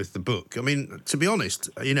Archie with the book, I mean, to be honest,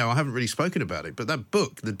 I haven't really spoken about it, but that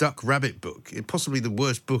book, the Duck Rabbit book, is possibly the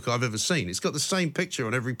worst book I've ever seen. It's got the same picture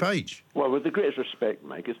on every page. Well, with the greatest respect,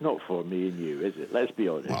 Mike, it's not for me and you, is it? Let's be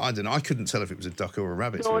honest. Well, I don't know. I couldn't tell if it was a duck or a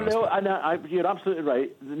rabbit. No, you're absolutely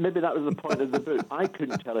right. Maybe that was the point of the book. I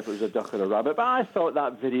couldn't tell if it was a duck or a rabbit, but I thought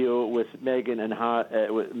that video with Meghan and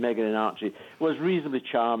Archie was reasonably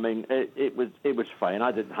charming. It was fine.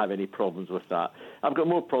 I didn't have any problems with that. I've got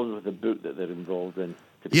more problems with the book that they're involved in.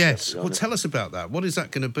 Yes. Well, tell us about that. What is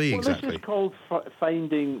that going to be exactly? This is called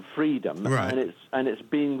Finding Freedom, right. and it's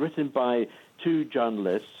being written by two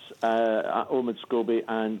journalists, Omid Scobie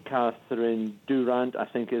and Catherine Durant, I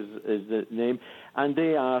think is the name, and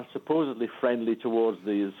they are supposedly friendly towards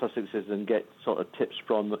the Sussexes and get sort of tips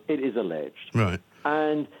from them. It is alleged. Right.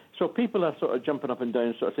 And so people are sort of jumping up and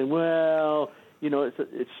down, sort of saying, well,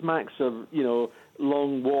 it smacks of,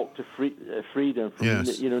 long walk to freedom from,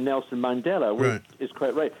 Nelson Mandela, which is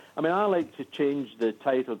quite right. I mean, I like to change the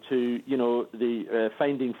title to, the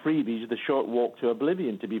Finding Freebies, the short walk to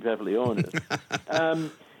oblivion, to be perfectly honest.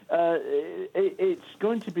 It's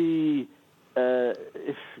going to be,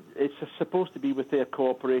 if it's supposed to be with their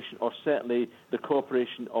cooperation, or certainly the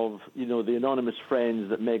cooperation of, the anonymous friends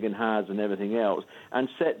that Meghan has and everything else, and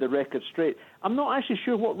set the record straight. I'm not actually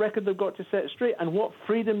sure what record they've got to set straight and what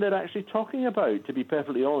freedom they're actually talking about, to be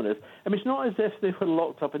perfectly honest. I mean, it's not as if they were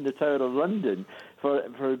locked up in the Tower of London for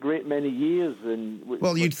a great many years.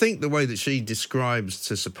 Well, you'd think the way that she describes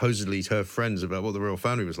to supposedly her friends about what the royal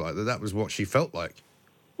family was like, that was what she felt like.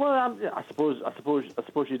 Well, I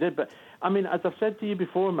suppose you did, but I mean, as I've said to you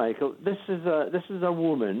before, Michael, this is a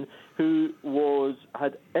woman who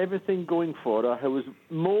had everything going for her, who was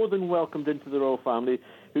more than welcomed into the royal family,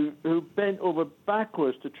 who bent over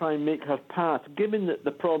backwards to try and make her path, given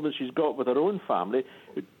the problems she's got with her own family,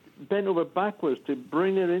 bent over backwards to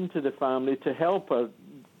bring her into the family to help her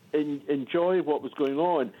enjoy what was going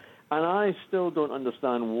on. And I still don't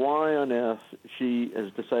understand why on earth she has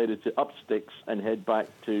decided to up sticks and head back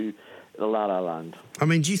to La La Land. I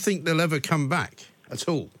mean, do you think they'll ever come back at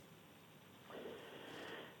all?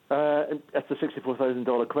 That's a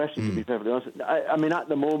 $64,000 question, to be perfectly honest. I mean, at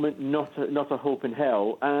the moment, not a hope in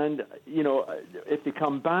hell. And, if they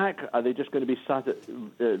come back, are they just going to be sat at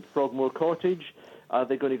Frogmore Cottage? Are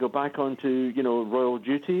they going to go back onto, royal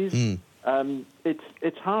duties?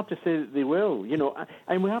 It's hard to say that they will,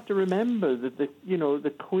 and we have to remember that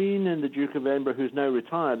the Queen and the Duke of Edinburgh, who's now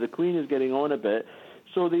retired, the Queen is getting on a bit,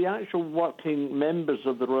 so the actual working members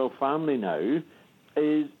of the royal family now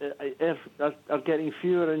are getting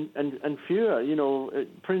fewer and fewer.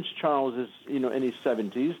 Prince Charles is in his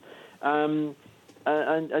 70s,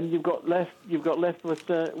 and you've got left with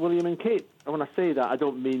William and Kate. And when I say that, I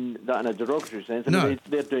don't mean that in a derogatory sense. I mean,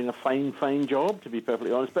 they're doing a fine job, to be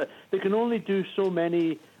perfectly honest. But they can only do so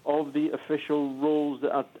many of the official roles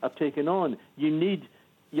that are taken on. You need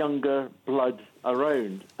younger blood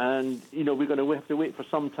around, and we have to wait for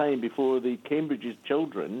some time before the Cambridge's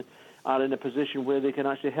children are in a position where they can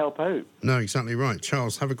actually help out. No, exactly right.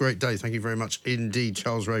 Charles, have a great day. Thank you very much indeed.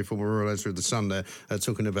 Charles Ray, former Royal Editor of The Sun there,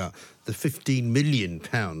 talking about the £15 million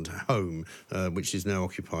home, which is now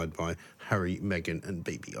occupied by Harry, Meghan and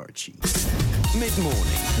baby Archie.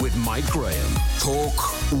 Mid-morning with Mike Graham. Talk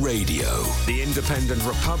Radio. The Independent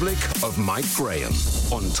Republic of Mike Graham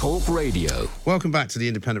on Talk Radio. Welcome back to the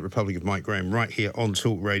Independent Republic of Mike Graham right here on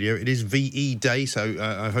Talk Radio. It is VE Day, so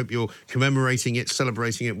I hope you're commemorating it,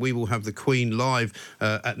 celebrating it. We will have the Queen live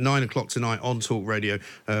at 9 o'clock tonight on Talk Radio,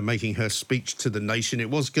 making her speech to the nation. It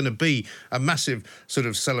was going to be a massive sort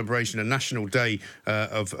of celebration, a national day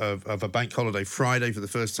of a bank holiday Friday for the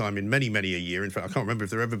first time in many a year. In fact, I can't remember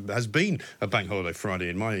if there ever has been a bank holiday Friday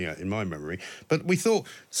in my memory. But we thought,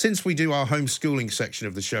 since we do our homeschooling section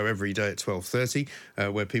of the show every day at 12:30,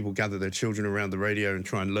 where people gather their children around the radio and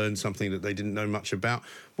try and learn something that they didn't know much about,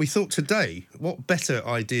 we thought today, what better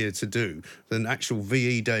idea to do than actual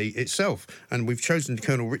VE Day itself? And we've chosen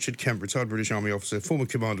Colonel Richard Kemp, retired British Army officer, former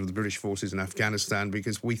commander of the British forces in Afghanistan,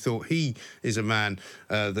 because we thought he is a man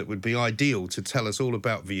that would be ideal to tell us all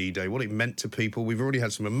about VE Day, what it meant to people. We've already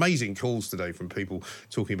had some amazing calls today from people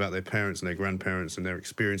talking about their parents and their grandparents and their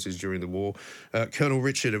experiences during the war. Colonel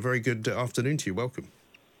Richard, a very good afternoon to you. Welcome.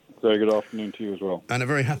 Very good afternoon to you as well. And a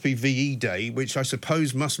very happy VE Day, which I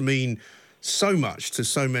suppose must mean so much to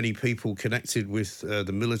so many people connected with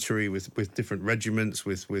the military, with different regiments,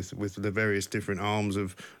 with the various different arms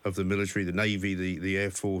of the military, the Navy, the Air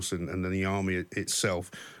Force, and then the Army itself.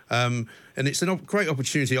 And it's a great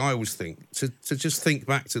opportunity, I always think, to just think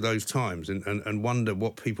back to those times and wonder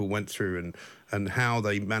what people went through and how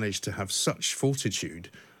they managed to have such fortitude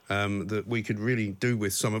that we could really do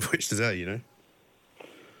with some of which today,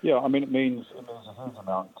 Yeah, I mean, it means a huge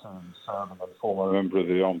amount to serve as a former member of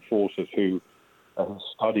the armed forces who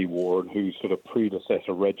study war and who sort of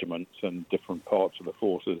predecessor regiments and different parts of the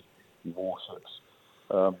forces and warships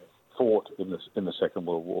fought in the Second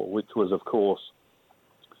World War, which was, of course,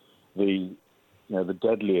 the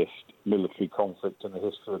deadliest military conflict in the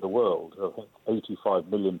history of the world. I think 85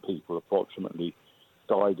 million people approximately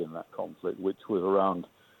died in that conflict, which was around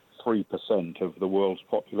 3% of the world's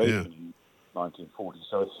population. Yeah. 1940,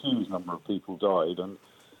 so a huge number of people died, and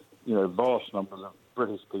vast numbers of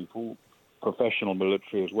British people, professional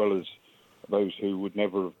military as well as those who would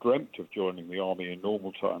never have dreamt of joining the army in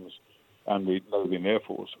normal times, and the Navy and Air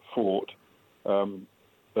Force fought. Then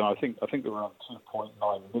I think around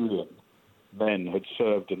 2.9 million men had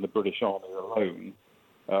served in the British Army alone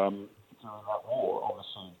during that war.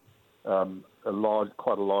 Obviously,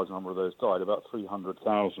 quite a large number of those died. About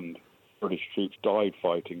 300,000 British troops died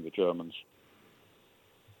fighting the Germans.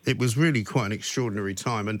 It was really quite an extraordinary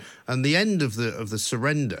time, and the end of the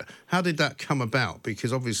surrender. How did that come about?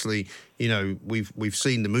 Because obviously, we've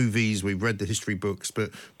seen the movies, we've read the history books,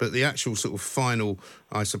 but the actual sort of final,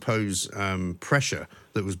 I suppose, pressure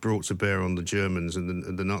that was brought to bear on the Germans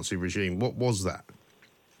and the Nazi regime. What was that?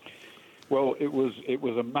 Well, it was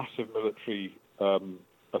a massive military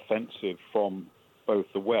offensive from both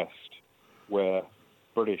the West, where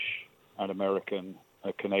British and American,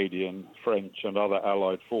 Canadian, French and other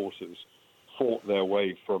Allied forces fought their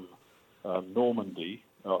way from Normandy,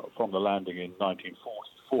 from the landing in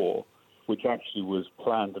 1944, which actually was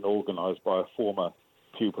planned and organised by a former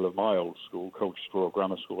pupil of my old school, Colchester Royal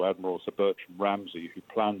Grammar School, Admiral Sir Bertram Ramsay, who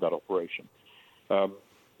planned that operation. So,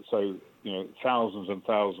 thousands and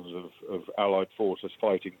thousands of Allied forces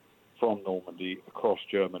fighting from Normandy across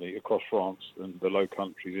Germany, across France and the Low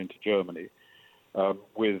Countries into Germany,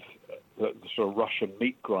 with the sort of Russian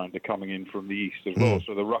meat grinder coming in from the east as well.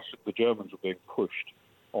 So the Germans were being pushed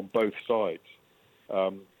on both sides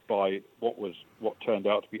by what turned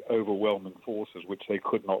out to be overwhelming forces, which they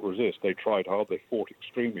could not resist. They tried hard, they fought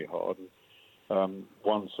extremely hard, and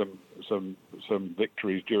won some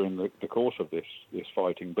victories during the course of this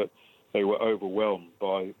fighting, but they were overwhelmed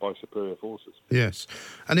by superior forces. Yes,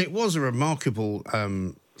 and it was a remarkable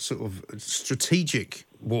sort of strategic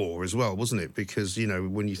war as well, wasn't it? Because, you know,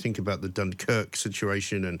 when you think about the Dunkirk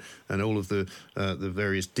situation and all of the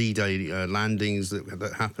various D-Day landings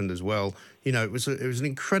that happened as well, you know, it was an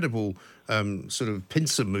incredible sort of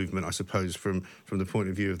pincer movement, I suppose, from the point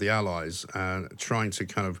of view of the Allies, trying to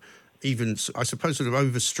kind of even, I suppose, sort of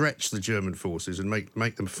overstretch the German forces and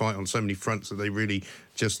make them fight on so many fronts that they really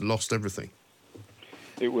just lost everything.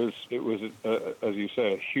 It was as you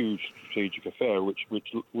say, a huge strategic affair which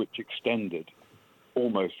extended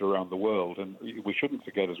almost around the world. And we shouldn't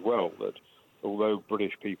forget as well that although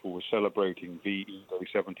British people were celebrating VE Day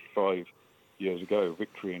 75 years ago,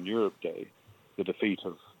 Victory in Europe Day, the defeat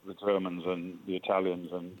of the Germans and the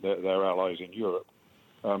Italians and their allies in Europe,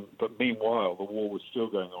 but meanwhile, the war was still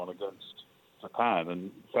going on against Japan,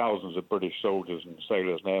 and thousands of British soldiers and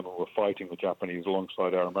sailors and airmen were fighting the Japanese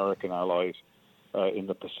alongside our American allies in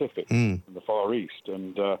the Pacific, in the Far East.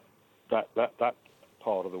 And that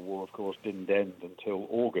part of the war, of course, didn't end until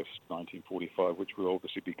August 1945, which we'll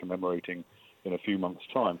obviously be commemorating in a few months'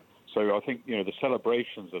 time. So I think, you know, the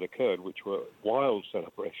celebrations that occurred, which were wild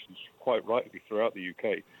celebrations, quite rightly throughout the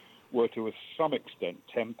UK, were to some extent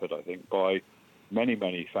tempered, I think, by many,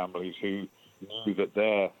 many families who knew that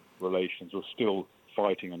their relations were still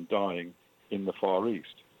fighting and dying in the Far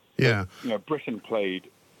East. Yeah. But, you know, Britain played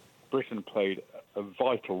a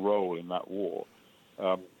vital role in that war.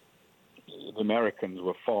 The Americans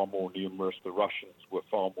were far more numerous. The Russians were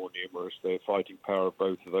far more numerous. The fighting power of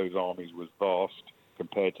both of those armies was vast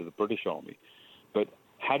compared to the British Army. But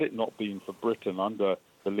had it not been for Britain under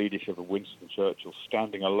the leadership of Winston Churchill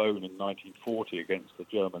standing alone in 1940 against the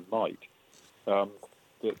German might, that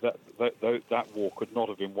war could not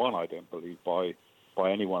have been won, I don't believe, by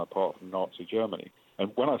anyone apart from Nazi Germany.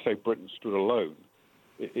 And when I say Britain stood alone,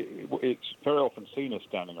 it's very often seen as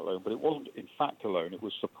standing alone, but it wasn't in fact alone. It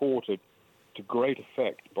was supported to great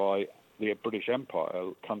effect by the British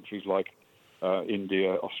Empire, countries like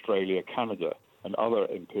India, Australia, Canada, and other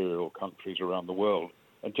imperial countries around the world.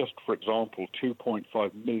 And just, for example,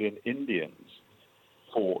 2.5 million Indians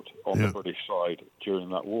fought on the British side during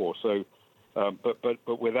that war. So,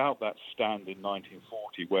 but without that stand in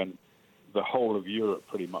 1940, when the whole of Europe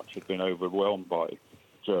pretty much had been overwhelmed by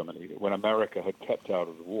Germany, when America had kept out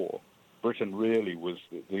of the war, Britain really was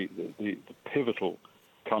the pivotal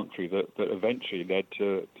country that eventually led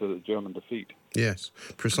to the German defeat. Yes,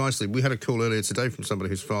 precisely. We had a call earlier today from somebody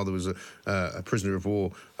whose father was a prisoner of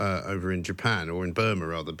war over in Japan, or in Burma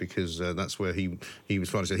rather, because that's where he was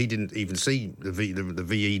fighting. So he didn't even see the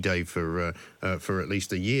VE Day for at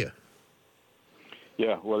least a year.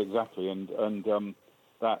 Yeah, well, exactly, and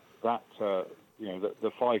that you know,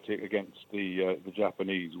 the fight against the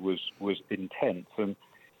Japanese was intense, and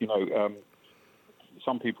you know,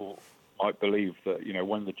 some people might believe that, you know,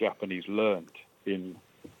 when the Japanese learnt in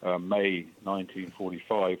May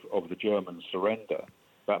 1945 of the German surrender,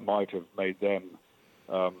 that might have made them,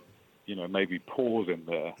 you know, maybe pause in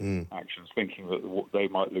their actions, thinking that they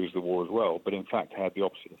might lose the war as well. But in fact, had the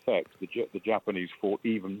opposite effect. The Japanese fought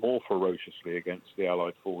even more ferociously against the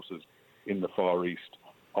Allied forces in the Far East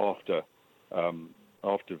after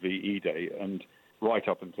VE Day and right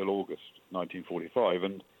up until August 1945.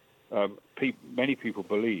 And many people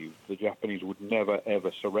believed the Japanese would never,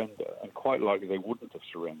 ever surrender, and quite likely they wouldn't have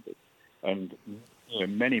surrendered. And you know,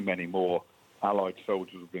 many, many more Allied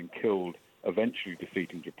soldiers have been killed, eventually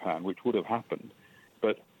defeating Japan, which would have happened.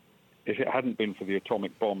 But if it hadn't been for the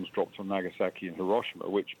atomic bombs dropped on Nagasaki and Hiroshima,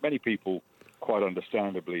 which many people quite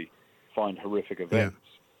understandably find horrific events,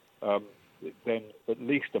 then at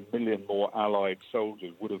least 1 million more Allied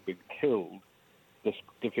soldiers would have been killed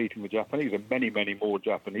defeating the Japanese, and many, many more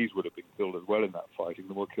Japanese would have been killed as well in that fighting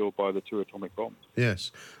than were killed by the 2 atomic bombs.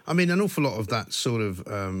 Yes. I mean, an awful lot of that sort of,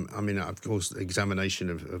 I mean, of course,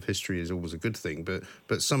 examination of history is always a good thing,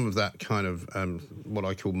 but some of that kind of what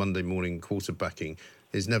I call Monday morning quarterbacking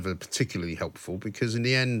is never particularly helpful, because in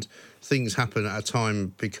the end, things happen at a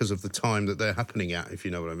time because of the time that they're happening at, if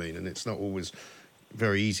you know what I mean, and it's not always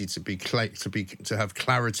very easy to have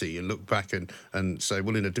clarity and look back and say,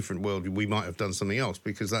 well, in a different world we might have done something else,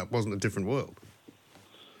 because that wasn't a different world.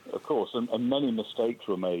 Of course, and many mistakes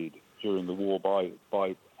were made during the war by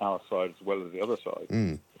our side as well as the other side.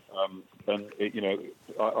 And it, you know,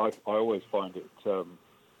 I always find it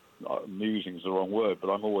amusing is the wrong word, but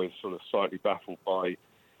I'm always sort of slightly baffled by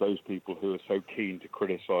those people who are so keen to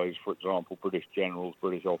criticise, for example, British generals,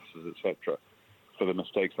 British officers, etc., for the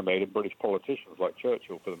mistakes they made, and British politicians like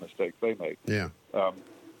Churchill for the mistakes they made. Yeah.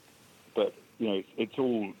 But, you know, it's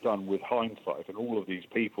all done with hindsight, and all of these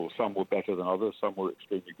people, some were better than others, some were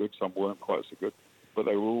extremely good, some weren't quite so good, but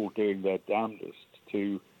they were all doing their damnedest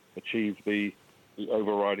to achieve the the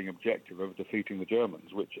overriding objective of defeating the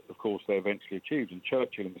Germans, which, of course, they eventually achieved. And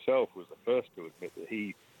Churchill himself was the first to admit that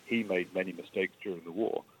he made many mistakes during the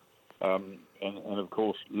war, and of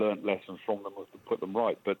course, learnt lessons from them to put them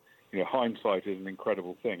right. But, hindsight is an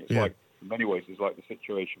incredible thing. It's like, in many ways, it's like the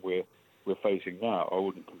situation we're facing now. I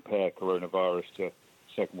wouldn't compare coronavirus to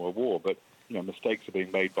Second World War, but, mistakes are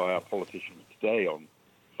being made by our politicians today on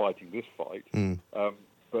fighting this fight.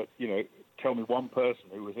 But, tell me one person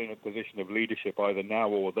who was in a position of leadership either now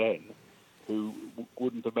or then who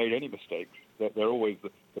wouldn't have made any mistakes. They're always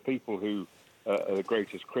the people who are the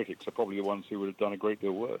greatest critics are probably the ones who would have done a great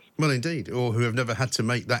deal worse. Well, indeed, or who have never had to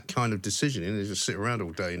make that kind of decision and they just sit around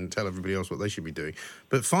all day and tell everybody else what they should be doing.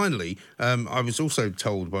 But finally, I was also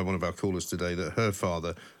told by one of our callers today that her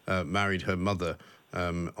father married her mother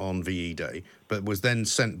on VE Day, but was then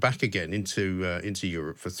sent back again into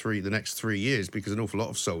Europe for the next 3 years because an awful lot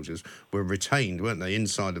of soldiers were retained, weren't they,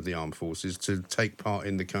 inside of the armed forces to take part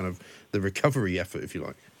in the kind of the recovery effort, if you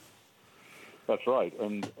like. That's right,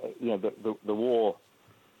 and the war,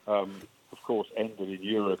 of course, ended in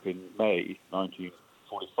Europe in May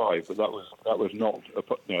 1945, but that was not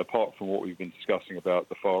apart from what we've been discussing about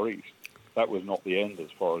the Far East. That was not the end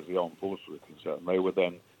as far as the armed forces were concerned. They were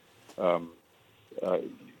then.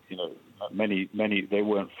 Many they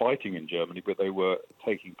weren't fighting in Germany, but they were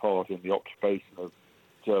taking part in the occupation of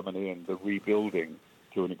Germany and the rebuilding,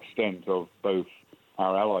 to an extent, of both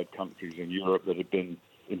our allied countries in Europe that had been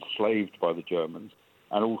enslaved by the Germans,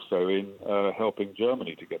 and also in helping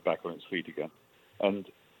Germany to get back on its feet again. And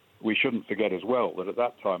we shouldn't forget as well that at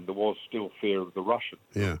that time there was still fear of the Russians,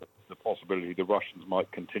 the possibility the Russians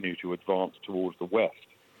might continue to advance towards the West.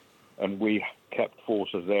 And we kept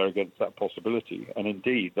forces there against that possibility. And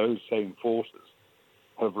indeed, those same forces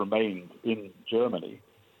have remained in Germany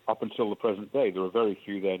up until the present day. There are very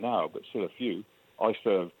few there now, but still a few. I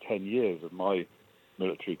served 10 years of my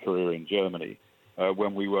military career in Germany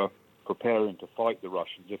when we were preparing to fight the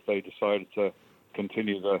Russians if they decided to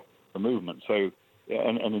continue the movement. So,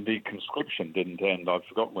 and indeed, conscription didn't end. I've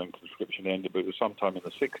forgotten when conscription ended, but it was sometime in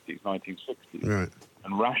the 60s, 1960s. Right.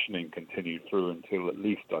 And rationing continued through until at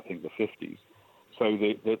least, I think, the 50s. So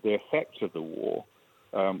the effects of the war,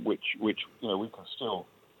 which we can still,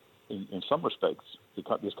 in some respects,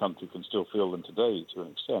 this country can still feel them today to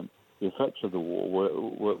an extent, the effects of the war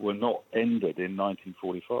were not ended in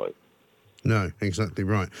 1945. No, exactly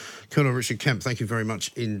right. Colonel Richard Kemp, thank you very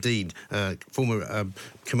much indeed. Former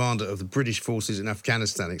commander of the British forces in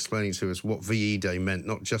Afghanistan, explaining to us what VE Day meant,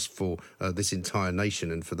 not just for this entire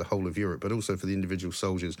nation and for the whole of Europe, but also for the individual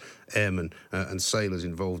soldiers, airmen and sailors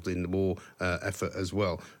involved in the war effort as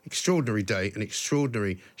well. Extraordinary day, an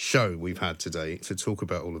extraordinary show we've had today to talk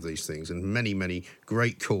about all of these things, and many, many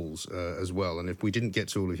great calls as well. And if we didn't get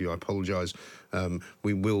to all of you, I apologise.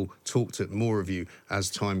 We will talk to more of you as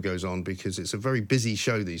time goes on, because it's a very busy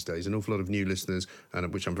show these days, an awful lot of new listeners,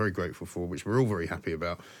 and which I'm very grateful for, which we're all very happy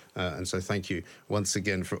about. And so thank you once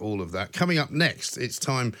again for all of that. Coming up next, it's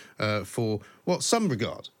time for what some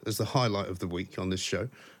regard as the highlight of the week on this show,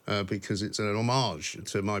 because it's an homage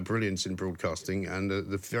to my brilliance in broadcasting and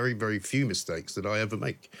the very, very few mistakes that I ever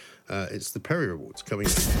make. It's the Perrier Awards coming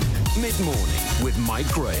up. Mid-morning with Mike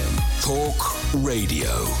Graham. Talk Radio.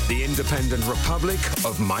 The Independent Republic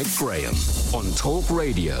of Mike Graham on Talk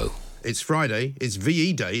Radio. It's Friday, it's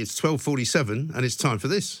VE Day, it's 12:47, and it's time for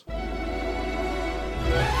this.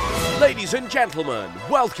 Ladies and gentlemen,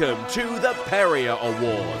 welcome to the Perrier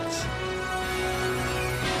Awards.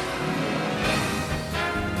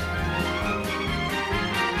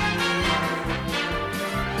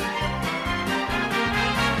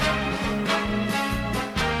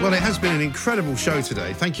 Well, it has been an incredible show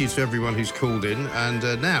today. Thank you to everyone who's called in. And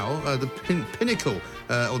now, the pinnacle,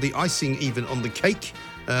 or the icing even on the cake,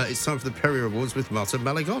 it's time for the Perrier Awards with Marta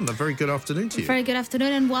Malagon. A very good afternoon to you. Very good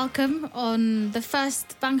afternoon and welcome on the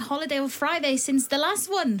first bank holiday of Friday since the last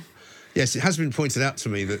one. Yes, it has been pointed out to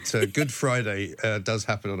me that Good Friday does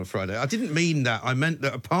happen on a Friday. I didn't mean that. I meant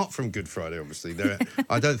that apart from Good Friday, obviously,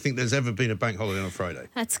 I don't think there's ever been a bank holiday on a Friday.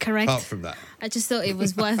 That's correct. Apart from that. I just thought it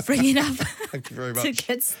was worth bringing up. Thank you very much. To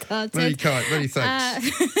get started. Many thanks.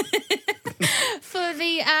 For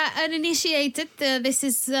the uninitiated, this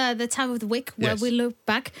is the time of the week where we look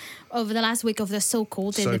back over the last week of the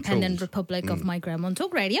so-called Independent Republic of Mike Graham on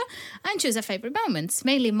Talk Radio and choose our favourite moments,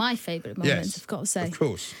 mainly my favourite moments, I've got to say. Of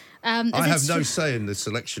course. I have no say in the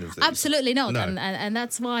selection of these. Absolutely not, no. and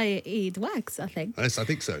that's why it works, I think. Yes, I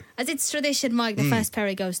think so. As it's tradition, Mike, the first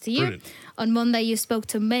Perry goes to you. Brilliant. On Monday, you spoke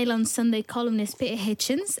to Mail on Sunday columnist Peter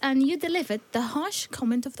Hitchens, and you delivered the harsh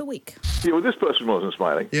comment of the week. Yeah, well, this person wasn't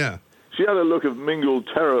smiling. Yeah. She had a look of mingled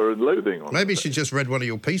terror and loathing on Maybe her. she just read one of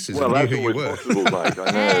your pieces Well, and knew that's who you always were. possible, Mike.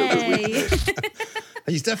 I know.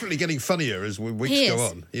 He's definitely getting funnier as weeks He go is.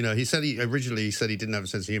 on. You know, he said he didn't have a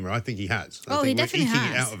sense of humour. I think he has. I Oh, think he we're definitely eking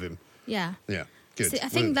has. it out of him. Yeah. Yeah, good. See, I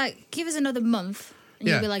think give us another month and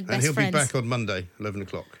yeah, you'll be like best and he'll friends. be back on Monday, 11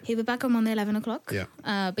 o'clock. He'll be back on Monday, 11 o'clock. Yeah.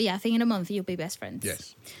 But yeah, I think in a month you'll be best friends.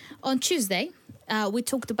 Yes. On Tuesday, we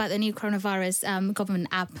talked about the new coronavirus government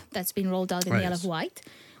app that's been rolled out in the Isle of Wight.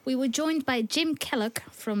 We were joined by Jim Kellogg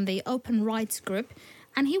from the Open Rights Group,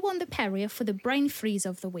 and he won the Perrier for the Brain Freeze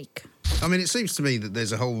of the Week. I mean, it seems to me that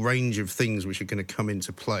there's a whole range of things which are going to come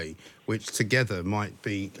into play, which together might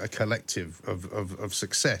be a collective of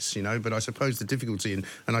success, you know. But I suppose the difficulty, and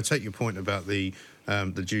I take your point about the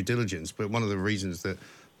due diligence, but one of the reasons that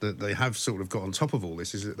they have sort of got on top of all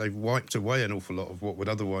this is that they've wiped away an awful lot of what would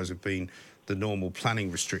otherwise have been the normal planning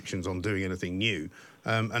restrictions on doing anything new.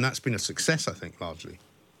 And that's been a success, I think, largely.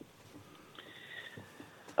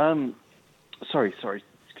 Sorry.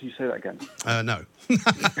 Can you say that again? No.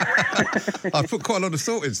 I put quite a lot of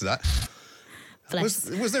thought into that.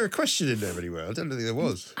 Was there a question in there anywhere? I don't think there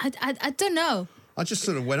was. I don't know. I just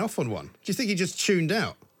sort of went off on one. Do you think he just tuned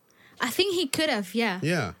out? I think he could have, yeah.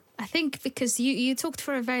 Yeah. I think because you talked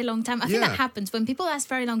for a very long time. I think that happens when people ask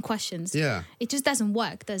very long questions. Yeah. It just doesn't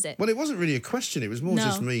work, does it? Well, it wasn't really a question. It was more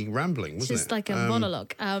just me rambling, wasn't it? It's just like a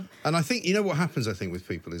monologue. And I think, you know what happens, I think, with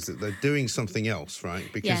people is that they're doing something else, right?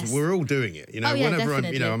 Because we're all doing it. You know, whenever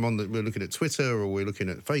we're looking at Twitter or we're looking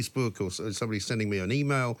at Facebook or somebody's sending me an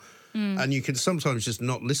email, and you can sometimes just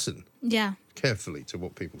not listen carefully to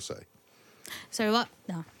what people say. Sorry, what?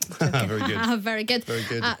 No. Very good. Very good. Very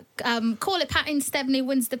good. Call it Pat in Stebney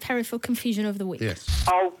wins the Perry for Confusion of the Week. Yes.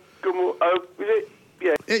 Oh, good morning. Is it?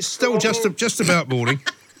 Yeah. It's still just about morning.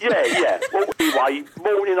 Yeah. Well, anyway,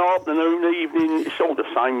 morning, afternoon, evening, it's all the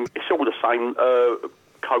same. It's all the same.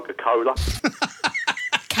 Coca-Cola.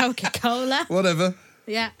 Coca-Cola. Whatever.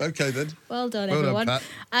 Yeah. Okay, then. Well done, Well everyone. done, Pat.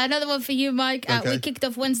 Another one for you, Mike. Okay. We kicked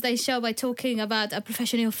off Wednesday's show by talking about a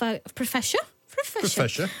professional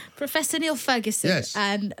Professor Neil Ferguson. Yes.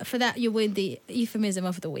 And for that, you win the euphemism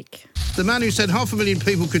of the week. The man who said 500,000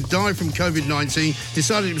 people could die from COVID-19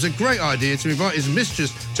 decided it was a great idea to invite his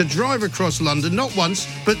mistress to drive across London, not once,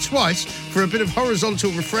 but twice, for a bit of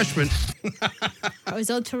horizontal refreshment.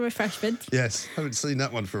 Horizontal refreshment? Yes, haven't seen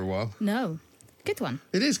that one for a while. No. Good one.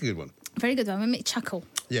 It is a good one. Very good one. Made me chuckle.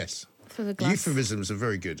 Yes. For the glass. Euphemisms are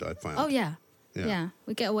very good, I find. Oh, yeah. Yeah.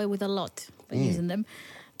 We get away with a lot by using them.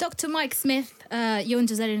 Dr. Mike Smith, you and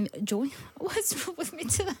Giselle Joy. What's wrong with me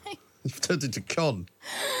today? You've turned into Con.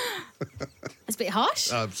 It's a bit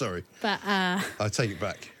harsh. I'm sorry. But I take it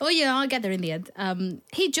back. Oh, yeah, I'll get there in the end.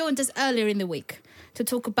 He joined us earlier in the week to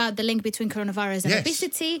talk about the link between coronavirus and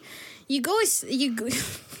obesity. You guys...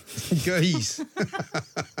 Guys.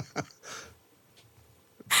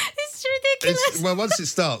 It's ridiculous. Well, once it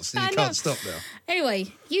starts, you can't stop now. Anyway,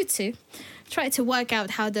 you two try to work out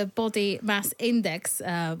how the body mass index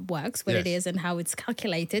works, what it is and how it's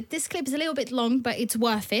calculated. This clip is a little bit long, but it's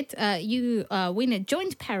worth it. You win a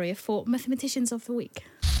joint Perrier for Mathematicians of the Week.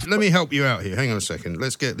 Let me help you out here. Hang on a second.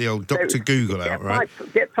 Let's get the old Dr. Google out, right?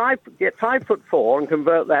 Get 5'4" and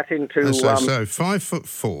convert that into... So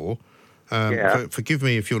 5'4". Forgive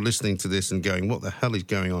me if you're listening to this and going, what the hell is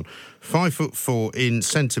going on? 5'4" in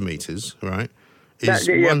centimetres, right? Is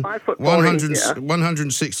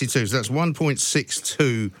 162. So that's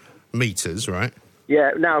 1.62 metres, right?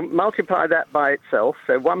 Yeah, now multiply that by itself.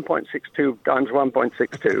 So 1.62 times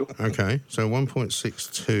 1.62. Okay, so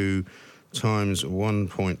 1.62 times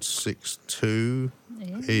 1.62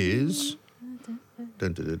 is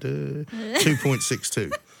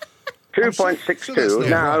 2.62. 2.62.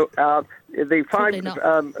 Now,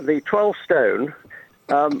 the 12 stone,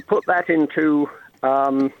 put that into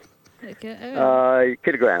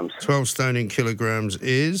kilograms. 12 stone in kilograms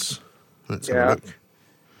is, let's have a look.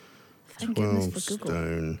 12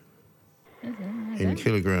 stone in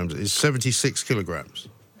kilograms is 76 kilograms.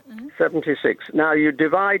 76. Now you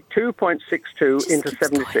divide 2.62 into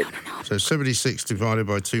 76. So 76 divided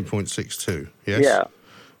by 2.62, yes? Yeah.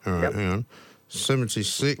 All right, hang on.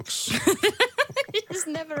 76. It just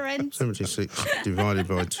never ends. 76 divided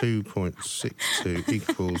by 2.62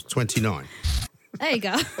 equals 29. There you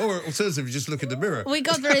go. Or alternatively, just look in the mirror. We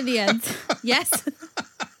got there in the end. Yes.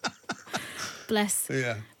 Bless.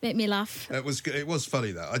 Yeah. Make me laugh. It was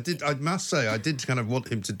funny, though. I must say, I did kind of want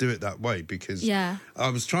him to do it that way because I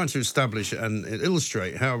was trying to establish and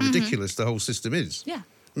illustrate how ridiculous the whole system is. Yeah.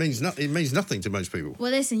 It means nothing to most people.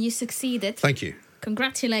 Well, listen, you succeeded. Thank you.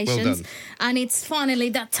 Congratulations. Well done. And it's finally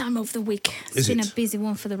that time of the week. It's been a busy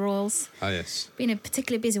one for the Royals. Ah, yes. Been a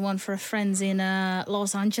particularly busy one for our friends in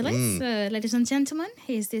Los Angeles. Ladies and gentlemen,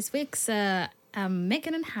 here's this week's Meghan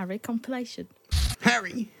and Harry compilation.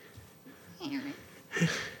 Harry.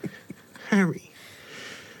 Harry.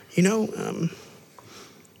 You know,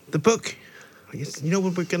 the book, I guess, you know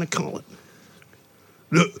what we're going to call it?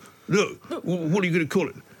 Look, what are you going to call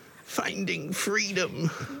it? Finding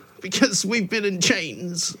Freedom. Because we've been in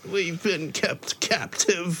chains. We've been kept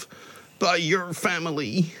captive by your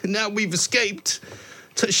family. Now we've escaped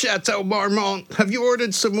to Chateau Marmont. Have you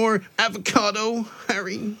ordered some more avocado,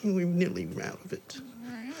 Harry? We've nearly run out of it.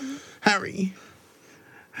 Harry,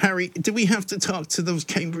 do we have to talk to those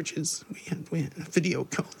Cambridges? We had video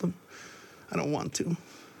call them. I don't want to.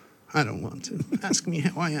 Ask me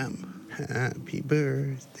how I am. Happy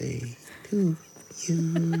birthday to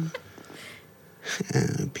you.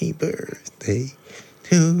 Happy birthday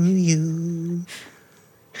to you.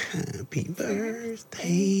 Happy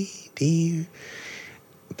birthday, dear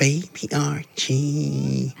baby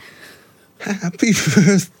Archie. Happy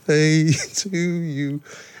birthday to you.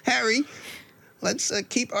 Harry, let's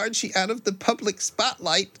keep Archie out of the public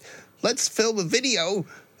spotlight. Let's film a video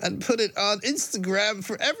and put it on Instagram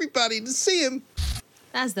for everybody to see him.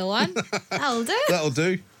 That's the one. That'll do. That'll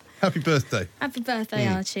do. Happy birthday. Happy birthday,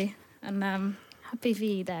 Archie. And happy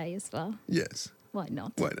VE Day as well. Yes. Why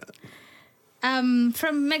not? Why not?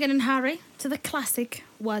 From Meghan and Harry to the classic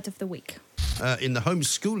word of the week. In the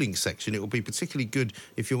homeschooling section, it will be particularly good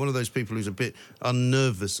if you're one of those people who's a bit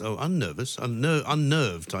unnerved, is what I meant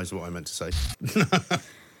to say.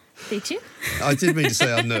 Did you? I did mean to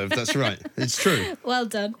say unnerved, that's right. It's true. Well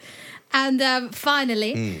done. And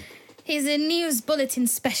finally, here's a news bulletin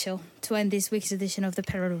special to end this week's edition of the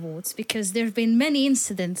Perrier Awards, because there have been many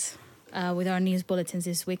incidents with our news bulletins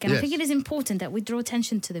this week, and I think it is important that we draw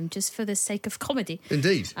attention to them just for the sake of comedy.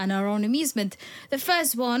 Indeed. And our own amusement. The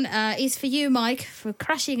first one is for you, Mike, for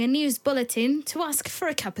crashing a news bulletin to ask for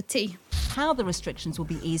a cup of tea. How the restrictions will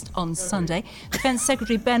be eased on Sunday. Defence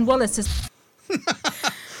Secretary Ben Wallace has...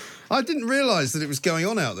 I didn't realise that it was going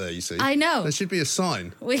on out there, you see. I know. There should be a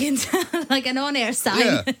sign. We can like an on-air sign.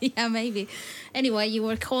 Yeah. Yeah, maybe. Anyway, you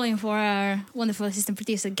were calling for our wonderful assistant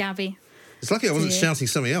producer, Gabby. It's lucky I wasn't shouting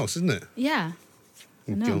something else, isn't it? Yeah.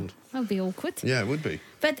 Oh, no, God. that would be awkward. Yeah, it would be.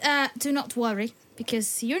 But do not worry,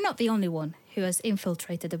 because you're not the only one who has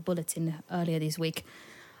infiltrated the bulletin earlier this week.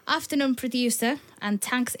 Afternoon producer and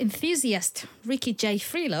tanks enthusiast Ricky J.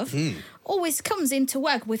 Freelove always comes into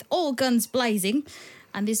work with all guns blazing,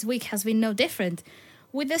 and this week has been no different.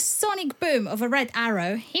 With the sonic boom of a red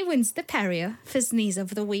arrow, he wins the Perrier for Sneeze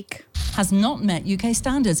of the Week. Has not met UK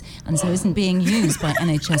standards and so isn't being used by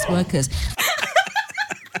NHS workers. Can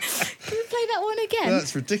we play that one again?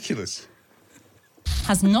 That's ridiculous.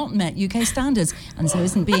 Has not met UK standards and so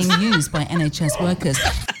isn't being used by NHS workers.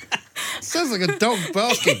 Sounds like a dog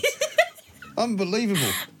barking.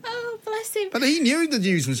 Unbelievable. Oh, bless him. But he knew the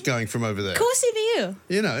news was going from over there. Of course he knew.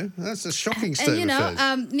 You know, that's a shocking state and, you know, of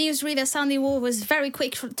affairs. newsreader Sandy Wall was very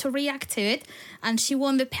quick to react to it, and she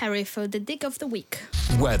won the Perrier for the Dig of the Week.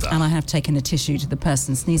 Weather. And I have taken a tissue to the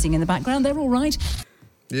person sneezing in the background. They're all right.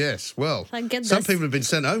 Yes, well, Thank some goodness. people have been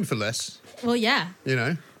sent home for less, Well, yeah. you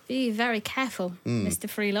know. Be very careful, Mr.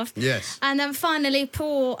 Freelove. Yes. And then finally,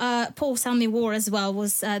 Paul Sammy War as well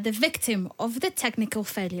was the victim of the technical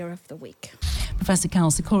failure of the week. Professor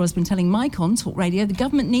Carol Sikora has been telling Mike on Talk Radio the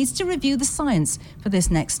government needs to review the science for this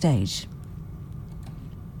next stage.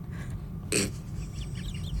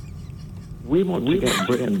 We want to get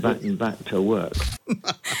Britain back to work. You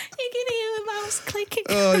can hear the mouse clicking.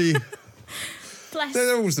 Oh, Bless.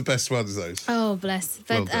 they're always the best ones, those. Oh, bless.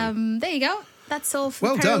 But Well there you go. That's all for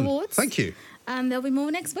Well the Perrier done. Awards. Thank you. And there'll be more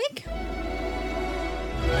next week.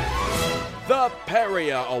 The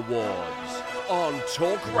Perrier Awards on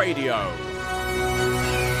Talk Radio.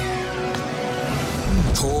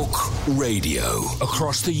 Talk Radio.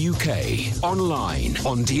 Across the UK, online,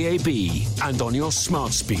 on DAB, and on your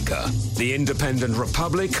smart speaker. The Independent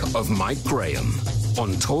Republic of Mike Graham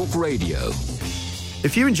on Talk Radio.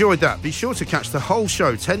 If you enjoyed that, be sure to catch the whole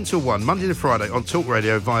show 10 till 1, Monday to Friday on Talk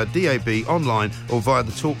Radio via DAB, online, or via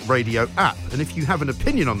the Talk Radio app. And if you have an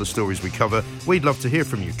opinion on the stories we cover, we'd love to hear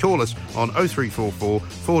from you. Call us on 0344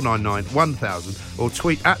 499 1000 or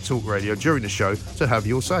tweet at Talk Radio during the show to have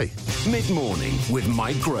your say. Mid-morning with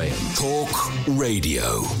Mike Graham. Talk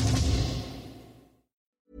Radio.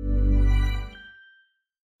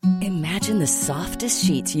 Imagine the softest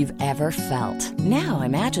sheets you've ever felt. Now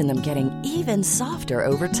imagine them getting even softer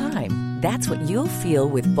over time. That's what you'll feel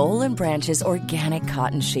with Boll & Branch's organic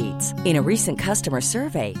cotton sheets. In a recent customer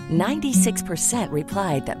survey, 96%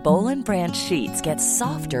 replied that Boll & Branch sheets get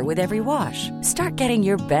softer with every wash. Start getting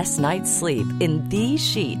your best night's sleep in these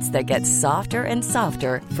sheets that get softer and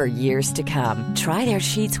softer for years to come. Try their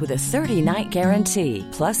sheets with a 30-night guarantee.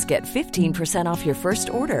 Plus, get 15% off your first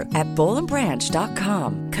order at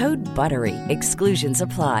bollandbranch.com. Code BUTTERY. Exclusions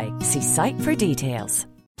apply. See site for details.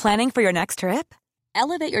 Planning for your next trip?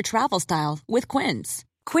 Elevate your travel style with Quince.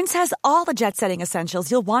 Quince has all the jet-setting essentials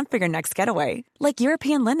you'll want for your next getaway, like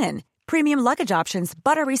European linen, premium luggage options,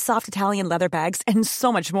 buttery soft Italian leather bags, and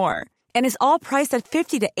so much more. And is all priced at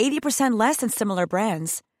 50 to 80% less than similar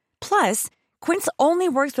brands. Plus, Quince only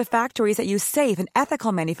works with factories that use safe and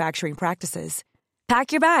ethical manufacturing practices.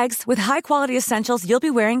 Pack your bags with high-quality essentials you'll be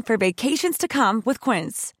wearing for vacations to come with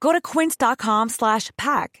Quince. Go to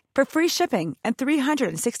quince.com/pack for free shipping and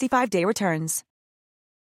 365-day returns.